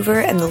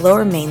Vancouver and the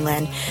Lower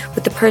Mainland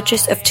with the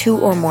purchase of 2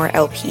 or more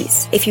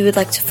LPs. If you would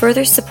like to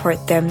further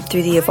support them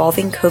through the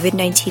evolving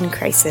COVID-19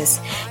 crisis,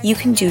 you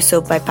can do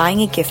so by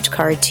buying a gift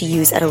card to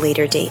use at a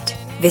later date.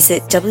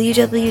 Visit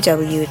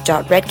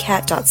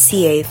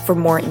www.redcat.ca for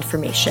more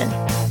information.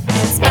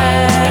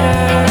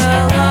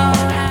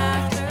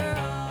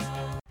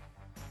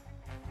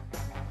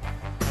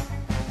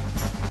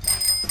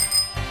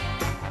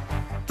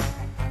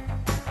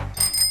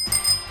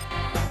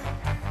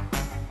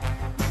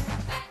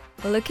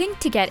 Looking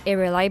to get a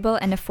reliable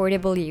and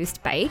affordable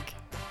used bike?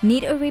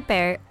 Need a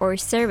repair or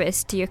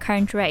service to your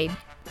current ride?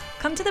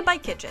 Come to the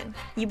Bike Kitchen,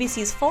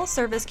 UBC's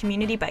full-service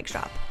community bike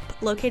shop,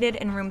 located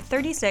in room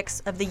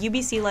 36 of the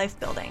UBC Life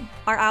building.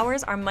 Our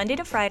hours are Monday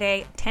to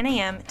Friday, 10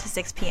 a.m. to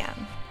 6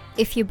 p.m.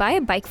 If you buy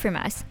a bike from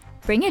us,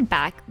 bring it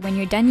back when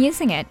you're done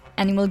using it,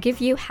 and we'll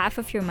give you half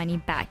of your money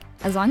back,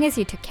 as long as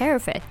you took care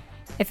of it.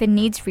 If it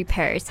needs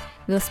repairs,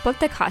 we'll split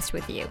the cost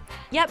with you.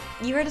 Yep,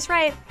 you heard us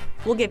right.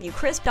 We'll give you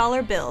crisp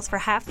dollar bills for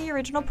half the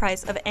original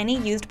price of any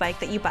used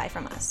bike that you buy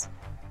from us,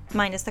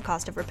 minus the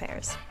cost of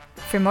repairs.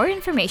 For more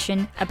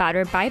information about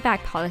our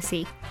buyback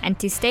policy and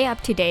to stay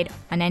up to date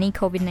on any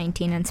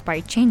COVID-19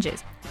 inspired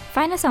changes,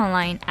 find us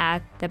online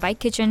at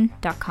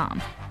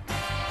thebikekitchen.com.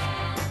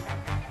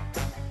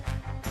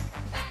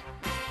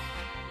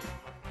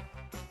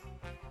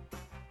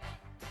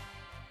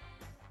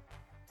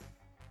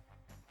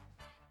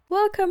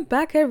 Welcome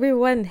back,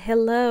 everyone.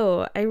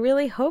 Hello. I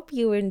really hope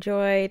you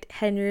enjoyed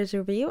Henry's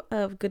review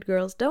of Good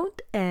Girls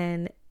Don't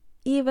and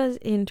Eva's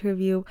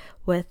interview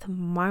with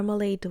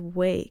Marmalade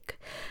Wake.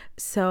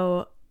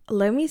 So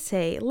let me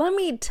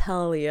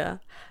tell you,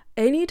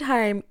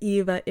 anytime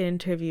Eva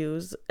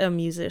interviews a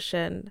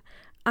musician,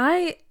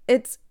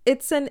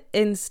 it's an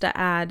Insta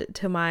ad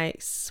to my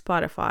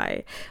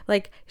Spotify.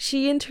 Like,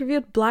 she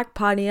interviewed Black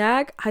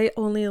Pontiac. I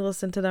only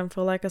listened to them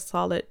for like a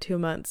solid 2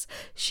 months.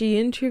 She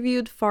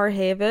interviewed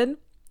Farhaven.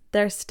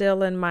 They're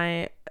still in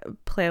my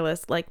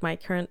playlist, like my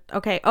current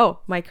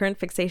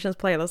Fixations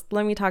playlist.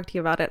 Let me talk to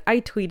you about it. I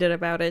tweeted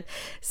about it.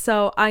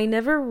 So I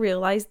never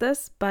realized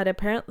this, but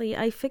apparently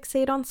I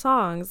fixate on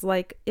songs.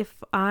 Like,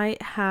 if I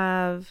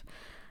have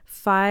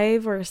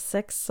 5 or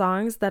 6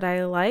 songs that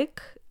I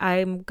like,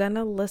 I'm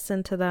gonna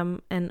listen to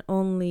them and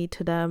only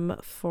to them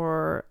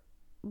for,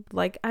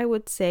 like, I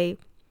would say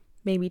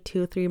maybe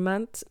 2-3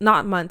 months.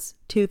 Not months,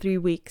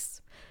 2-3 weeks.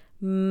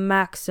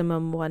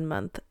 Maximum 1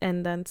 month,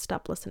 and then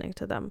stop listening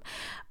to them.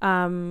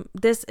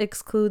 This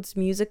excludes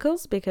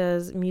musicals,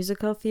 because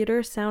musical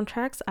theater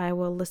soundtracks, I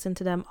will listen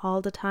to them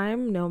all the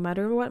time, no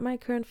matter what my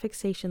current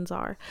fixations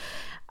are.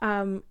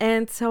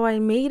 And so I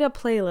made a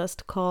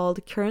playlist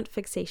called Current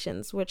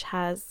Fixations, which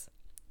has,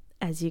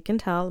 as you can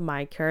tell,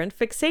 my current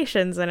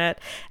fixations in it,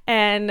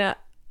 and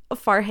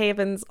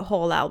Farhaven's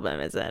whole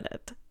album is in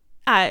it.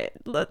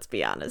 Let's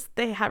be honest,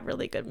 they have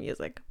really good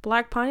music.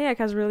 Black Pontiac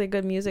has really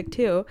good music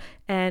too,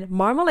 and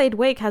Marmalade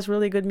Wake has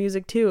really good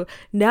music too.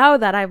 Now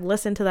that I've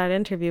listened to that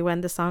interview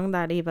and the song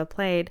that Eva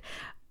played,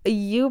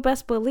 you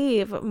best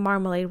believe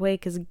Marmalade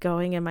Wake is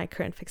going in my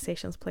Current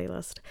Fixations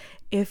playlist.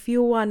 If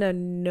you want to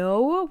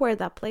know where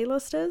that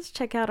playlist is,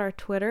 check out our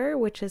Twitter,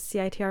 which is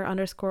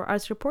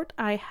CITR_ArtsReport.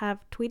 I have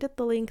tweeted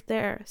the link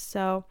there,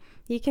 so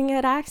you can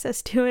get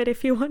access to it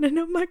if you want to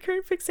know my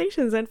current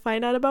fixations and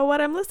find out about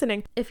what I'm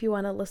listening. If you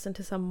want to listen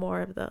to some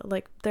more of the,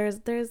 like, there's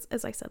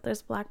as I said,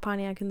 there's Black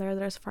Pontiac in there,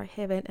 there's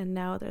Farhaven, and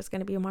now there's going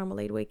to be a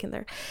Marmalade Wake in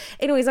there.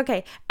 Anyways,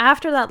 okay,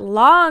 after that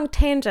long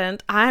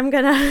tangent, I'm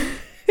gonna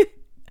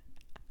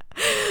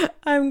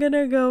I'm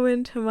gonna go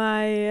into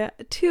my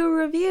 2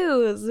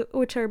 reviews,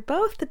 which are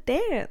both the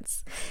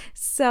dance.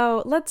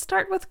 So let's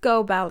start with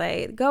Go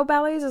Ballet. Go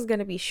Ballets is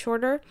gonna be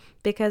shorter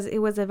because it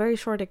was a very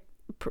short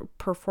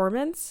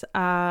performance.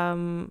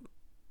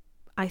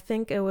 I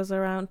think it was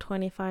around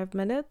 25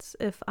 minutes,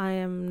 if I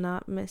am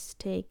not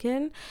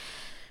mistaken.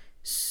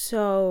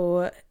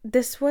 So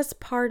this was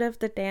part of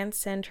the Dance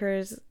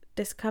Center's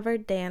Discover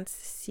Dance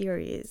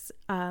series.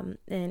 And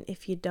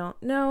if you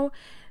don't know,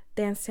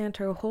 Dance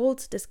Center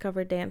holds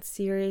Discover Dance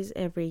series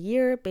every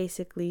year,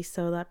 basically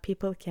so that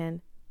people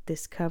can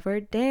discover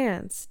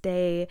dance.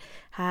 They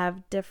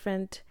have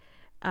different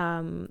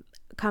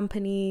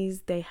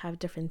companies, they have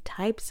different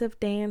types of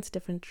dance,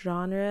 different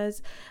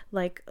genres.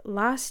 Like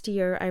last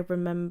year, I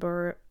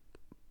remember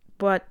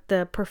but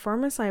the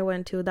performance I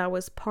went to that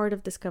was part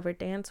of Discover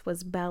Dance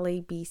was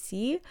Ballet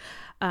BC.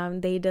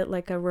 They did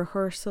like a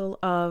rehearsal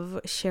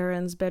of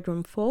Sharon's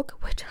Bedroom Folk,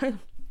 which I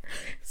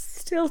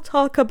still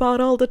talk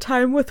about all the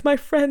time with my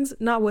friends.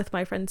 Not with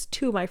my friends,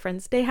 to my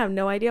friends. They have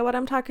no idea what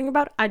I'm talking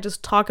about. I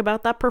just talk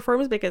about that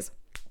performance because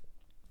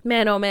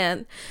man, oh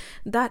man,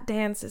 that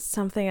dance is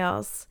something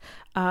else.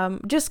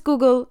 Just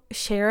Google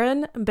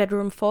Sharon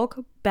Bedroom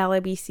Folk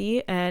Ballet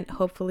BC and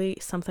hopefully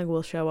something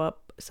will show up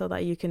so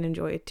that you can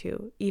enjoy it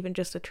too, even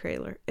just a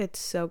trailer. It's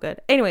so good.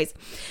 Anyways,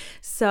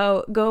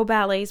 so Go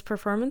Ballet's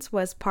performance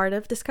was part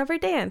of Discover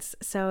Dance,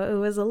 so it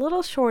was a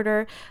little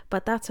shorter,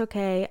 but that's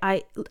okay.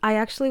 I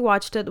actually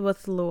watched it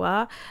with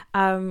Lua.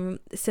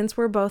 Since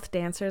we're both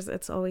dancers,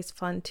 it's always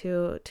fun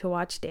to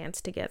watch dance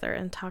together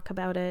and talk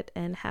about it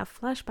and have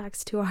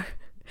flashbacks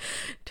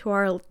to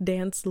our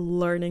dance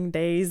learning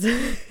days.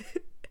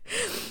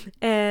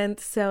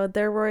 And so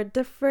there were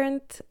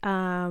different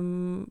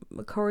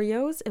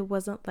choreos. It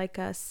wasn't like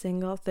a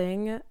single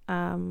thing,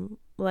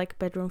 like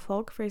Bedroom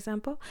Folk, for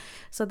example.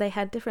 So they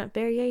had different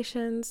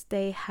variations.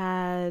 They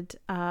had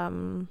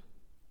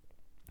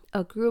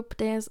a group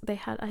dance. They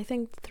had, I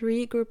think,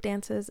 3 group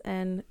dances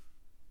and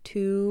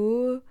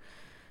 2...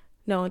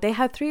 No, they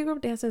had 3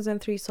 group dances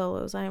and 3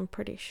 solos, I am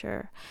pretty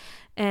sure.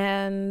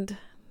 And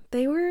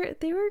they were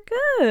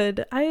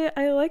good.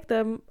 I like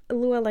them.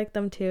 Lua liked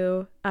them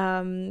too.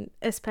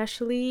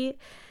 Especially,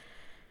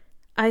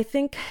 I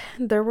think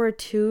there were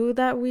 2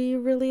 that we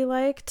really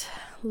liked.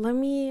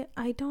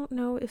 I don't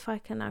know if I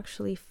can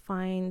actually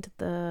find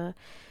the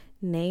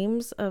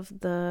names of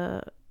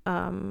the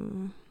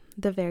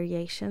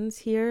variations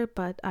here,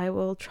 but I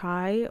will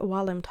try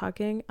while I'm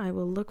talking. I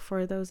will look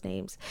for those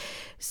names.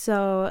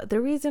 So the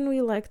reason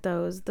we liked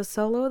those, the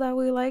solo that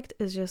we liked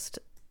is just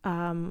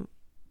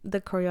the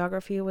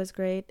choreography was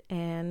great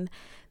and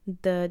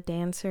the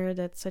dancer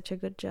did such a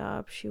good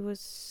job. She was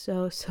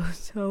so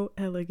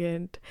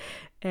elegant,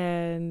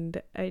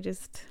 and I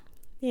just,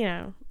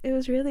 it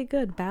was really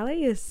good.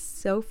 Ballet is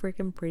so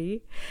freaking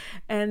pretty.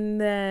 And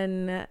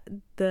then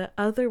the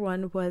other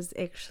one was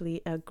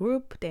actually a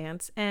group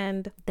dance,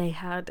 and they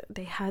had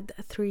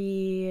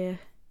 3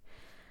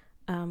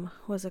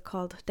 what's it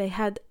called? They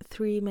had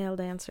 3 male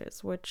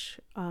dancers, which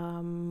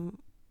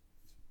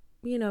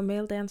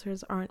male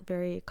dancers aren't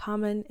very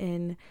common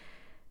in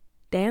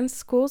dance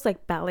schools,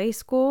 like ballet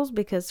schools,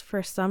 because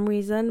for some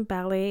reason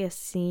ballet is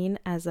seen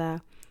as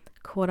a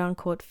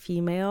quote-unquote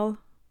female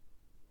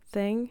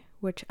thing,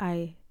 which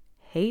I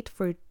hate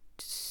for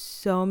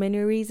so many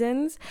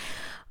reasons.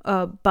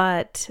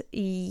 But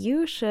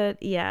you should,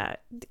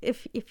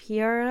 if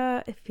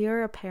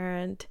you're a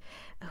parent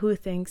who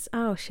thinks,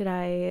 oh, should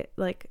I,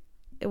 like,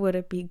 would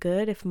it be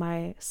good if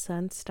my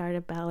son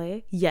started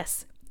ballet?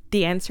 Yes.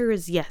 The answer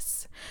is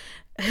yes.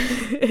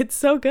 It's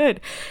so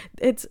good.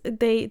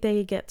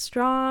 They get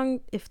strong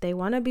if they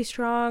want to be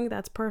strong.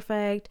 That's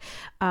perfect.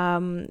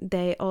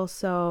 They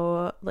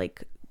also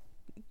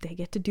they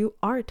get to do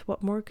art.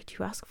 What more could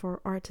you ask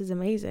for? Art is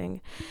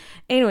amazing.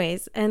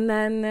 Anyways, and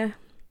then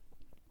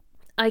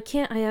I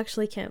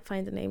actually can't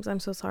find the names. I'm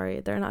so sorry.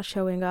 They're not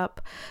showing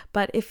up.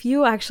 But if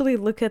you actually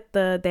look at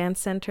the Dance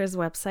Center's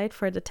website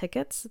for the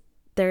tickets,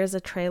 there is a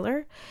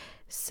trailer.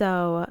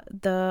 So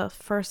the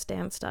first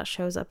dance that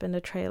shows up in the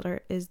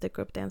trailer is the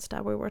group dance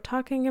that we were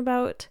talking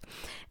about.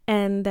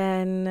 And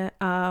then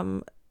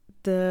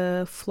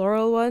the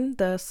floral one,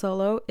 the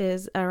solo,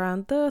 is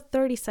around the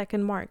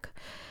 30-second mark.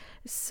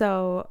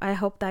 So I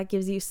hope that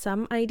gives you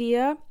some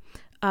idea.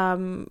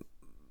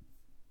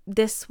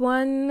 This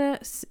one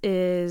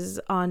is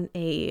on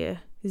a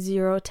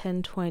 0,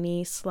 10,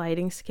 20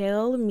 sliding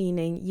scale,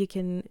 meaning you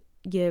can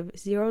give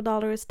 $0,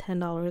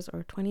 $10,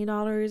 or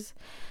 $20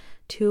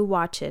 to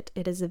watch it.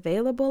 It is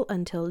available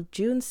until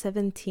June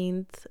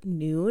 17th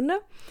noon.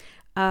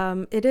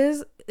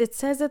 It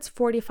says it's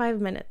 45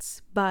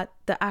 minutes, but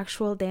the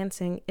actual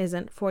dancing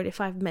isn't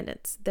 45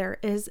 minutes. There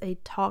is a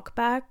talk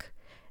back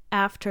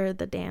after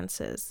the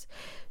dances.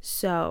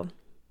 So,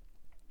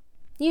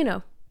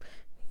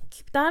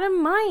 keep that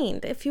in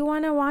mind. If you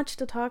want to watch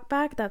the talk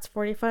back, that's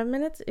 45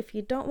 minutes. If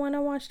you don't want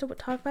to watch the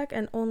talk back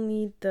and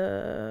only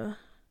the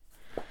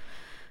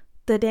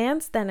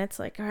dance, then it's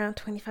like around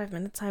 25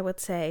 minutes, I would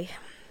say.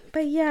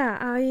 But yeah,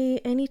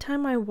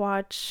 anytime I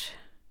watch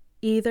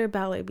either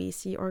Ballet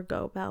BC or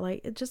Go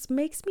Ballet. It just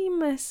makes me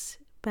miss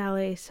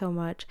ballet so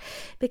much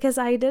because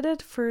I did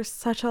it for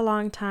such a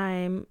long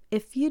time.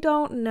 If you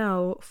don't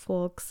know,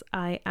 folks,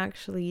 I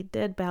actually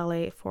did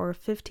ballet for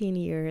 15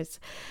 years.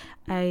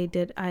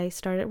 I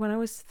started when I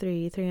was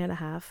three and a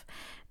half,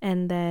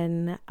 and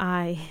then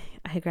I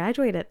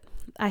graduated.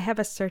 I have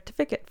a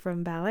certificate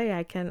from ballet.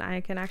 I can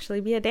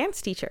actually be a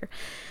dance teacher.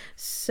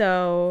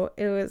 So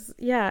it was,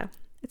 yeah,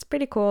 it's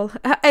pretty cool.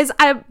 As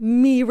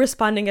me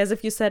responding as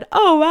if you said,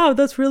 "Oh wow,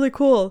 that's really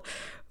cool."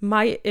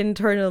 My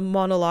internal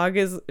monologue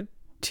is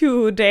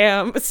too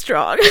damn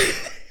strong.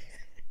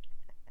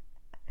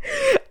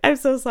 I'm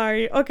so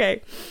sorry.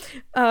 Okay.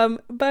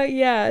 But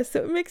yeah,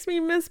 so it makes me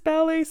miss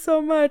ballet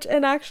so much.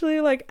 And actually,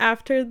 like,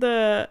 after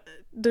the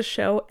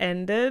show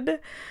ended,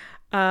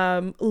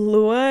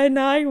 Lua and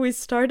I, we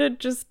started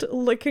just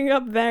looking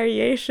up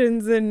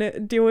variations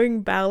and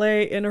doing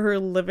ballet in her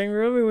living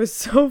room. It was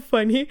so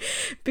funny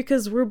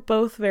because we're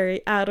both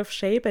very out of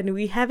shape and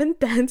we haven't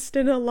danced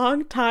in a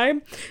long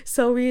time.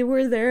 So we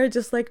were there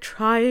just like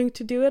trying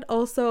to do it.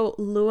 Also,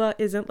 Lua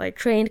isn't like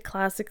trained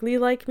classically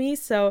like me.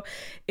 So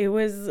it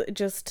was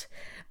just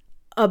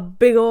a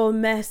big old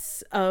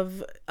mess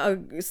of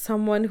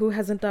someone who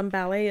hasn't done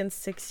ballet in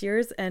 6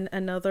 years and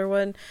another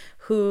one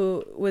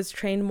who was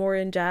trained more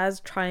in jazz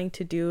trying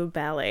to do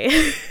ballet.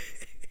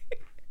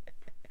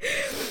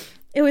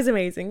 It was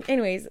amazing.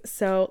 Anyways,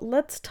 so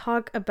let's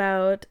talk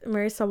about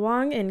Marisa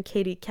Wong and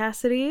Katie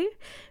Cassidy.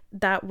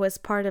 That was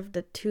part of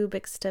the Two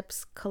Big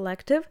Steps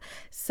collective.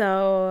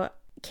 So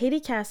Katie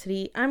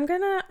Cassidy,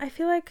 I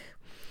feel like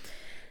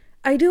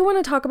I do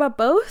want to talk about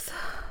both,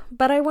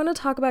 but I want to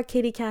talk about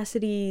Katie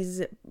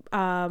Cassidy's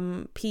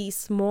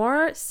piece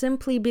more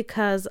simply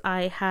because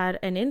I had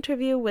an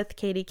interview with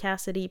Katie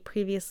Cassidy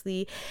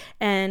previously,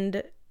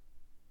 and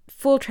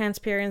full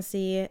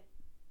transparency,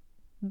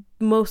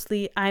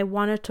 mostly I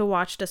wanted to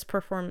watch this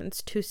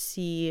performance to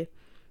see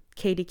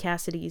Katie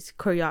Cassidy's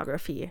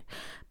choreography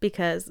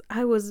because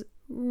I was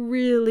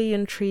really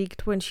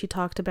intrigued when she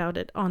talked about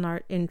it on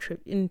our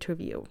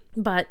interview.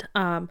 But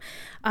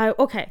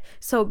okay,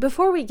 so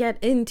before we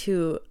get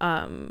into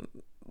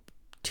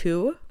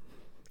Two,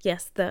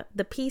 yes,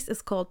 the piece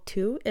is called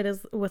Two. It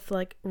is with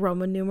like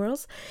Roman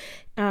numerals.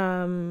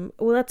 Well,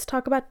 let's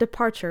talk about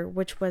Departure,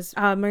 which was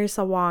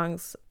Marisa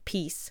Wong's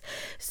piece.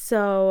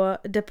 So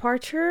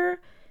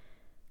Departure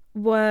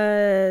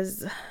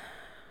was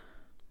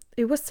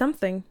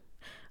something.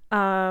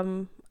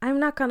 I'm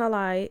not gonna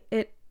lie,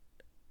 it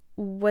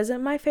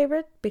wasn't my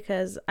favorite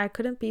because I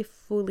couldn't be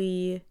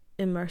fully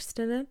immersed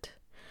in it.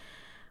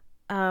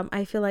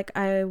 I feel like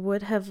I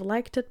would have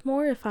liked it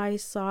more if I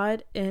saw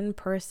it in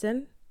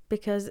person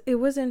because it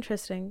was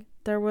interesting.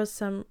 There was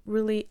some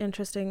really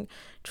interesting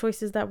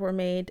choices that were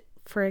made.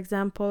 For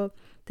example,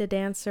 the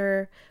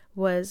dancer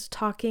was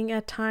talking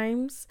at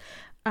times,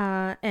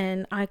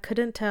 and I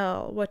couldn't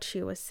tell what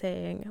she was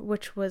saying,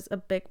 which was a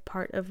big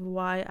part of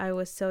why I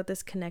was so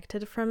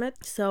disconnected from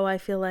it. So I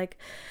feel like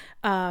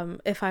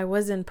if I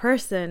was in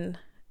person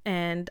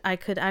and I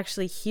could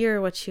actually hear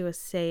what she was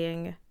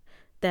saying,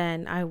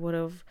 then I would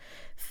have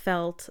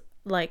felt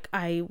like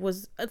I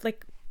was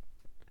like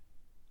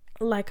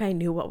I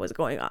knew what was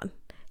going on.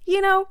 You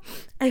know,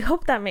 I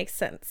hope that makes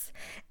sense.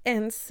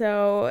 And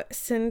so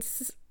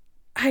since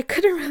I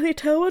couldn't really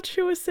tell what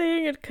she was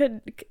saying,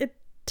 it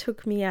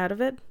took me out of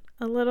it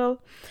a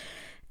little.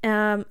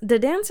 The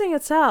dancing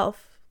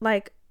itself,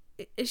 like,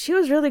 she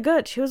was really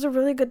good. She was a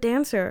really good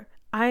dancer.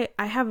 I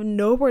have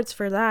no words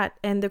for that.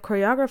 And the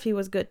choreography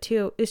was good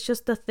too. It's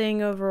just the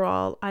thing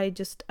overall, I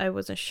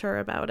wasn't sure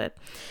about it.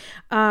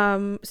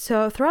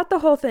 So throughout the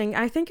whole thing,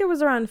 I think it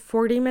was around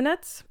 40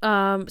 minutes.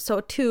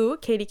 So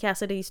Katie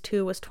Cassidy's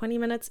Two was 20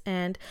 minutes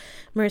and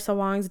Marisa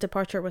Wong's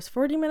Departure was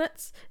 40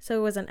 minutes. So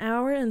it was an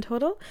hour in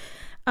total.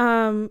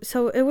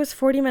 So it was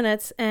 40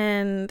 minutes,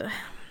 and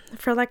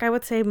for like, I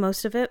would say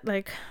most of it,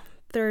 like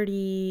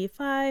 38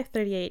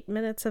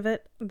 minutes of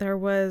it, there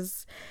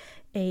was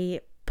a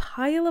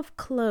pile of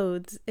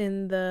clothes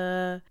in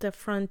the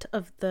front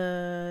of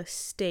the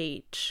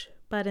stage,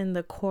 but in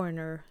the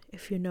corner,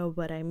 if you know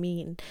what I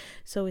mean.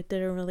 So it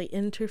didn't really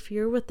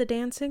interfere with the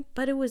dancing,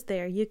 but it was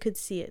there. You could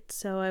see it.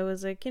 So I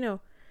was like,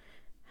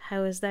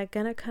 how is that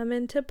gonna come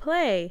into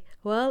play?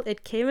 Well,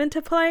 it came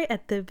into play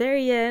at the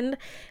very end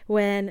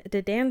when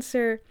the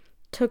dancer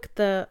took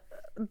the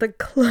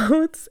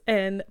clothes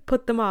and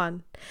put them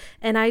on.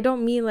 And I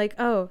don't mean like,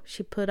 oh,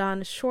 she put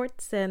on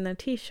shorts and a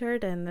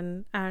t-shirt and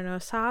then, I don't know,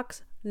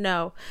 socks.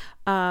 No,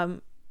 all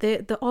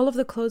of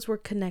the clothes were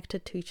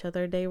connected to each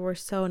other. They were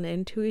sewn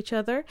into each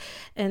other,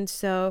 and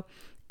so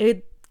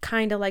it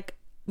kind of like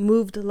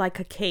moved like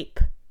a cape,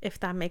 if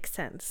that makes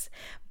sense.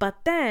 But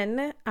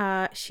then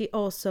she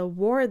also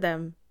wore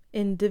them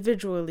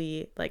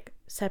individually, like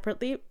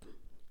separately.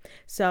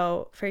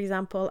 So, for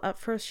example, at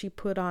first she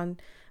put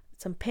on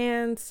some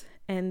pants,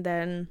 and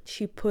then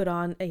she put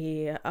on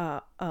a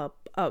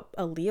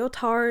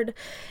leotard,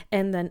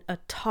 and then a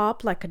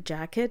top, like a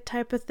jacket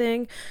type of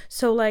thing.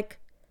 So like,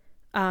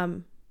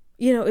 it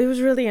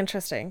was really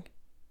interesting.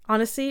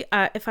 honestly,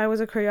 if I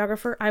was a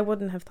choreographer, I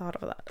wouldn't have thought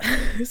of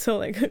that. So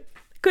like,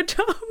 good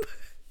job.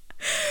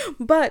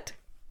 But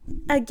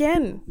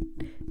again,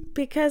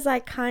 because I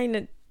kind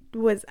of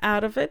was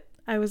out of it,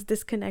 I was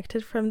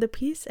disconnected from the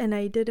piece and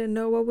I didn't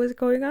know what was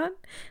going on.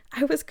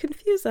 I was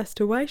confused as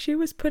to why she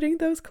was putting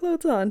those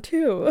clothes on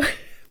too.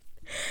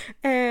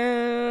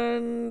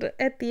 And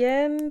at the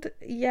end,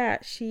 yeah,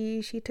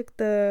 she took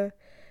the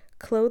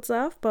clothes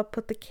off but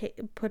put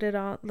it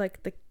on,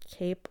 like the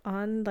cape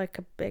on, like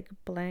a big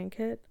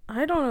blanket.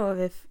 I don't know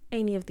if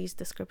any of these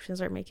descriptions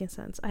are making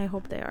sense. I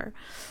hope they are.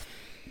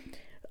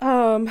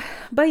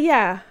 But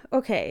yeah,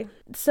 okay.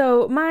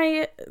 So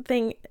my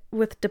thing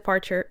with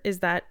Departure is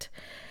that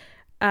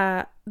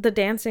the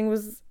dancing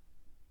was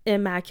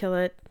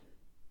immaculate.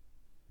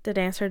 The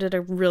dancer did a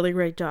really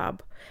great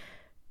job.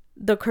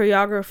 The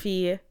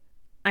choreography,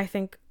 I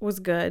think, was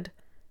good,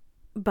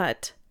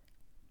 but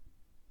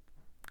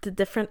the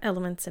different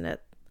elements in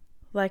it,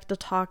 like the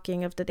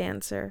talking of the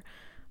dancer,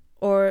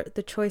 or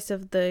the choice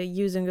of the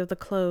using of the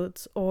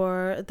clothes,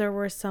 or there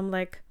were some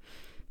like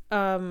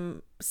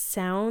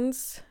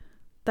sounds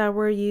that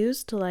were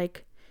used to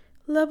like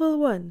level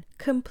 1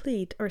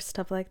 complete or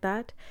stuff like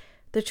that.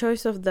 The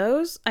choice of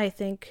those, I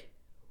think,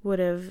 would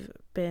have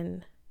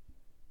been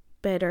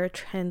better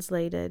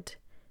translated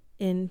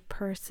in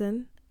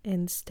person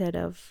instead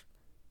of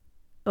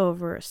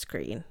over a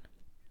screen.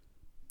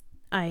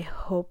 I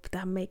hope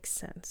that makes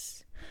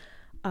sense.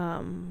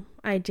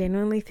 I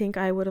genuinely think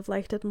I would have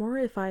liked it more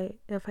if I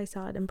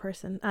saw it in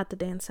person at the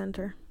dance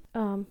center.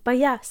 But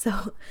yeah,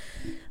 so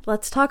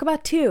let's talk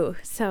about 2.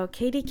 So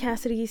Katie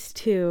Cassidy's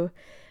 2,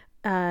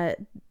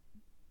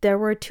 there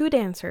were 2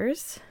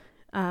 dancers,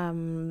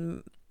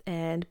 and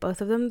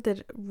both of them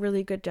did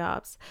really good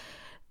jobs.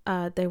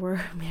 They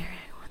were wearing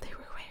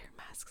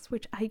masks,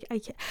 which I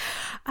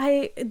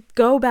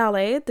Go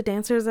Ballet, the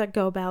dancers at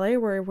Go Ballet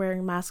were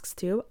wearing masks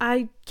too.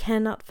 I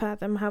cannot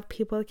fathom how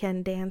people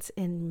can dance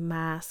in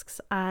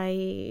masks.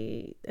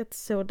 It's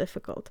so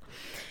difficult.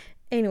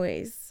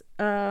 Anyways,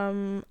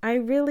 I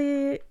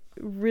really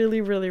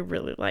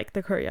like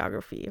the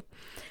choreography.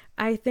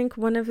 I think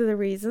one of the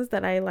reasons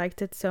that I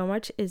liked it so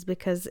much is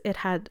because it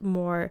had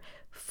more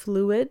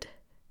fluid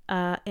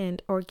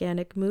and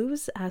organic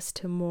moves as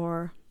to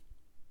more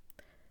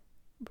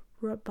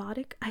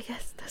robotic, I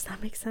guess. Does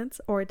that make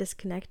sense? Or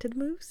disconnected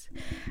moves.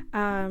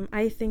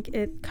 I think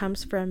it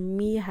comes from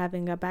me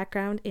having a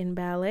background in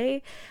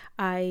ballet.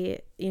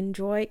 I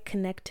enjoy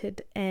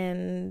connected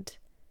and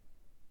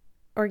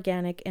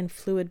organic and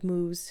fluid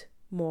moves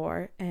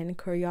more, and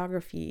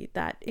choreography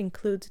that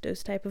includes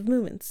those type of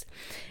movements.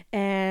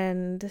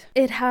 And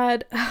it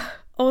had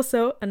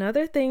also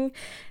another thing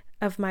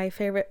of my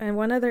favorite, and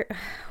one other,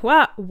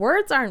 wow,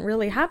 words aren't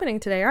really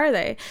happening today, are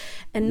they?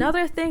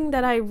 Another thing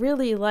that I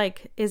really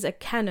like is a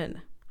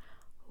canon.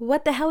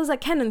 What the hell is a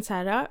canon,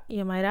 Sarah,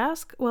 you might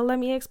ask? Well, let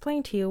me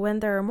explain to you. When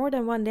there are more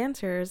than one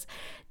dancers,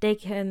 they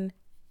can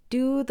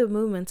do the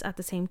movements at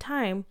the same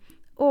time,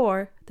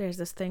 or there's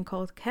this thing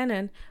called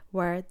canon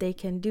where they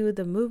can do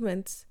the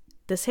movements,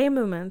 the same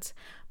movements,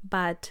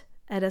 but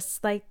at a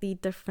slightly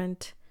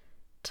different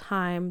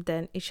time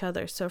than each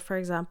other. So for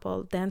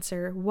example,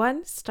 dancer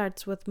 1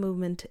 starts with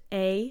movement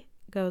A,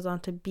 goes on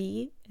to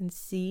B and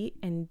C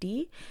and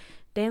D.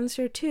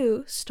 Dancer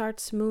 2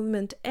 starts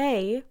movement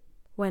A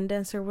when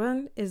dancer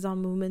 1 is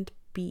on movement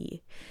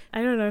B.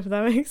 I don't know if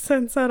that makes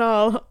sense at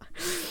all.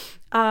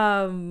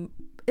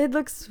 It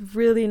looks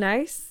really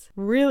nice,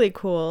 really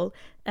cool,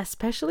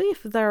 especially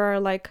if there are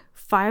like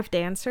 5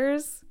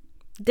 dancers.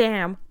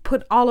 Damn,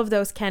 put all of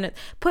those canon,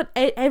 put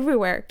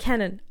everywhere,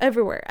 canon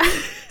everywhere.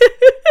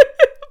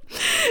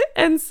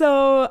 And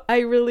so I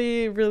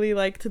really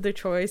liked the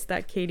choice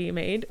that Katie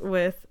made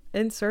with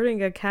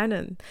inserting a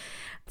canon.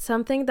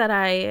 Something that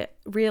I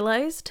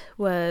realized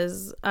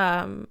was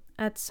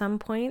at some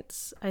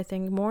points, I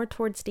think more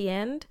towards the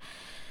end,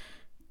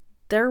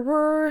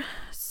 the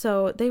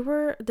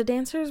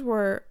dancers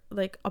were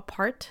like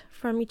apart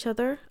from each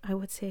other. I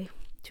would say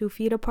 2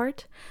 feet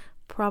apart,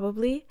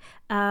 probably.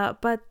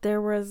 But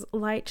there was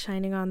light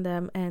shining on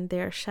them and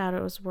their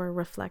shadows were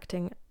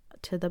reflecting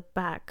to the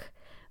back.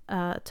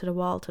 To the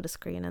wall, to the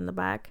screen in the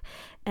back,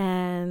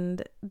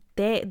 and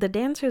the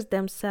dancers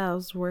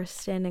themselves were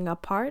standing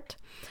apart,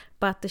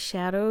 but the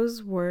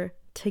shadows were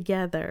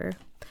together,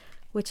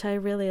 which I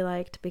really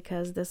liked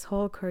because this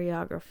whole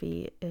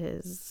choreography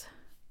is,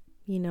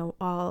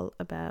 all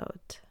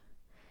about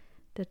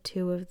the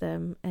 2 of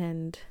them.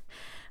 And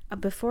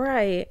before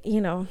I,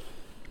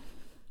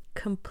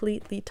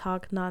 completely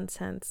talk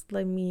nonsense,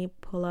 let me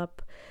pull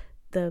up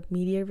the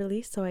media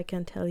release so I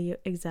can tell you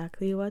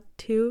exactly what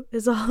 2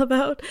 is all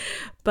about.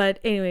 But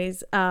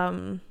anyways,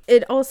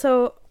 it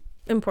also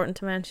important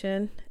to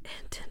mention,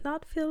 it did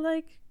not feel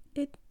like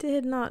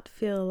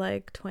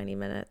 20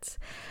 minutes.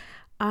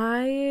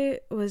 I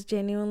was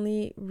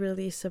genuinely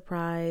really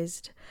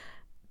surprised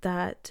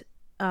that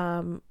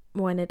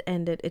when it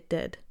ended, it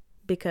did,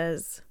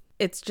 because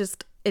it's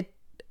just it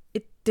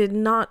did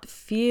not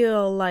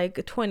feel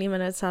like 20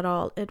 minutes at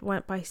all. It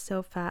went by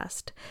so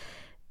fast.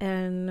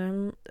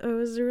 and I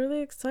was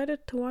really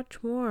excited to watch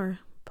more,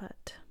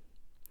 but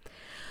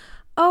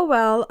oh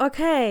well.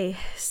 Okay,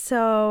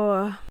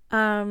 so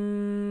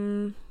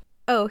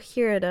oh,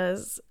 here it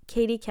is.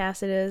 Katie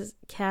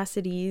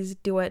Cassidy's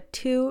Duet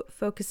 2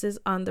 focuses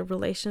on the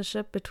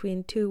relationship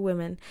between two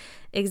women,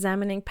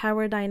 examining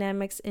power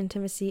dynamics,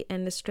 intimacy,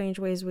 and the strange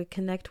ways we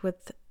connect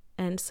with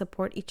and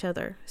support each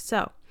other.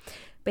 So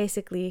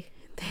basically,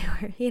 they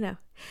were,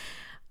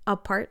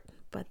 apart,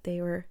 but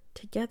they were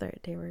together.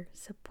 They were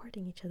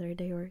supporting each other.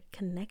 They were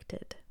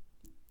connected.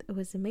 It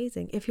was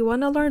amazing. If you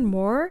want to learn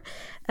more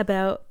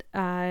about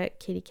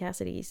Katie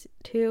Cassidy's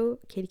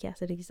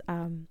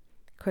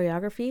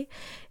choreography,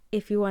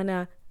 if you want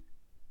to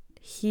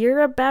hear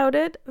about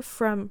it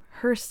from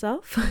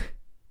herself,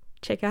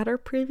 check out our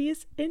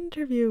previous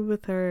interview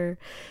with her.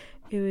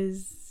 It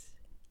was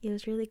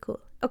really cool.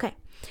 Okay.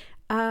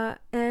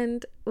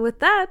 And with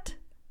that,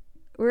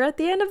 we're at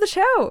the end of the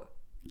show.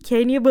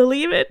 Can you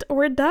believe it?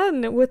 We're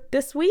done with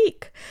this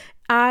week.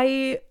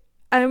 I'm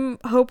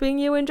hoping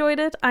you enjoyed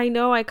it. I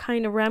know I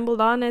kind of rambled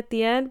on at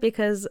the end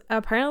because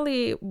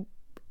apparently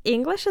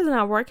English is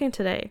not working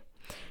today.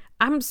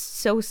 I'm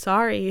so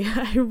sorry.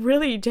 I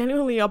really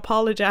genuinely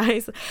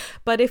apologize.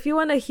 But if you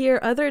want to hear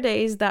other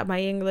days that my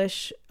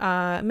English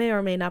may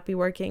or may not be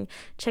working,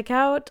 check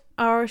out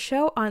our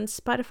show on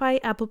Spotify,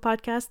 Apple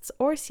Podcasts,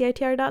 or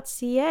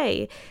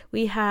CITR.ca.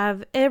 We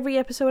have every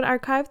episode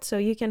archived, so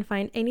you can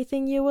find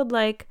anything you would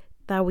like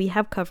that we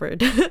have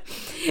covered.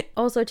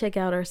 Also, check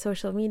out our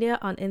social media.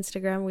 On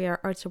Instagram, we are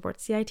Art Support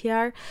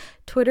CITR.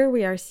 Twitter,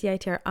 we are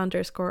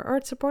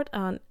CITR_Art Support.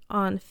 On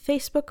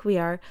Facebook, we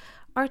are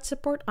Art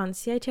Support on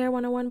CITR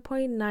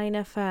 101.9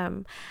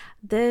 FM.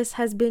 This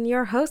has been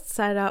your host,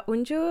 Sarah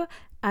Unju.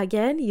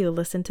 Again, you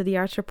listen to the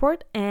Art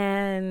Report,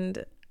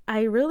 and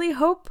I really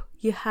hope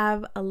you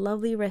have a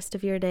lovely rest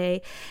of your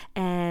day,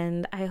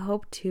 and I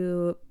hope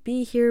to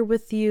be here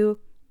with you,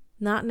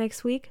 not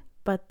next week,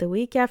 but the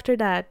week after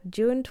that,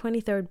 June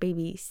 23rd,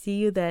 baby. See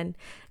you then.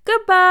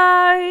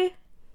 Goodbye!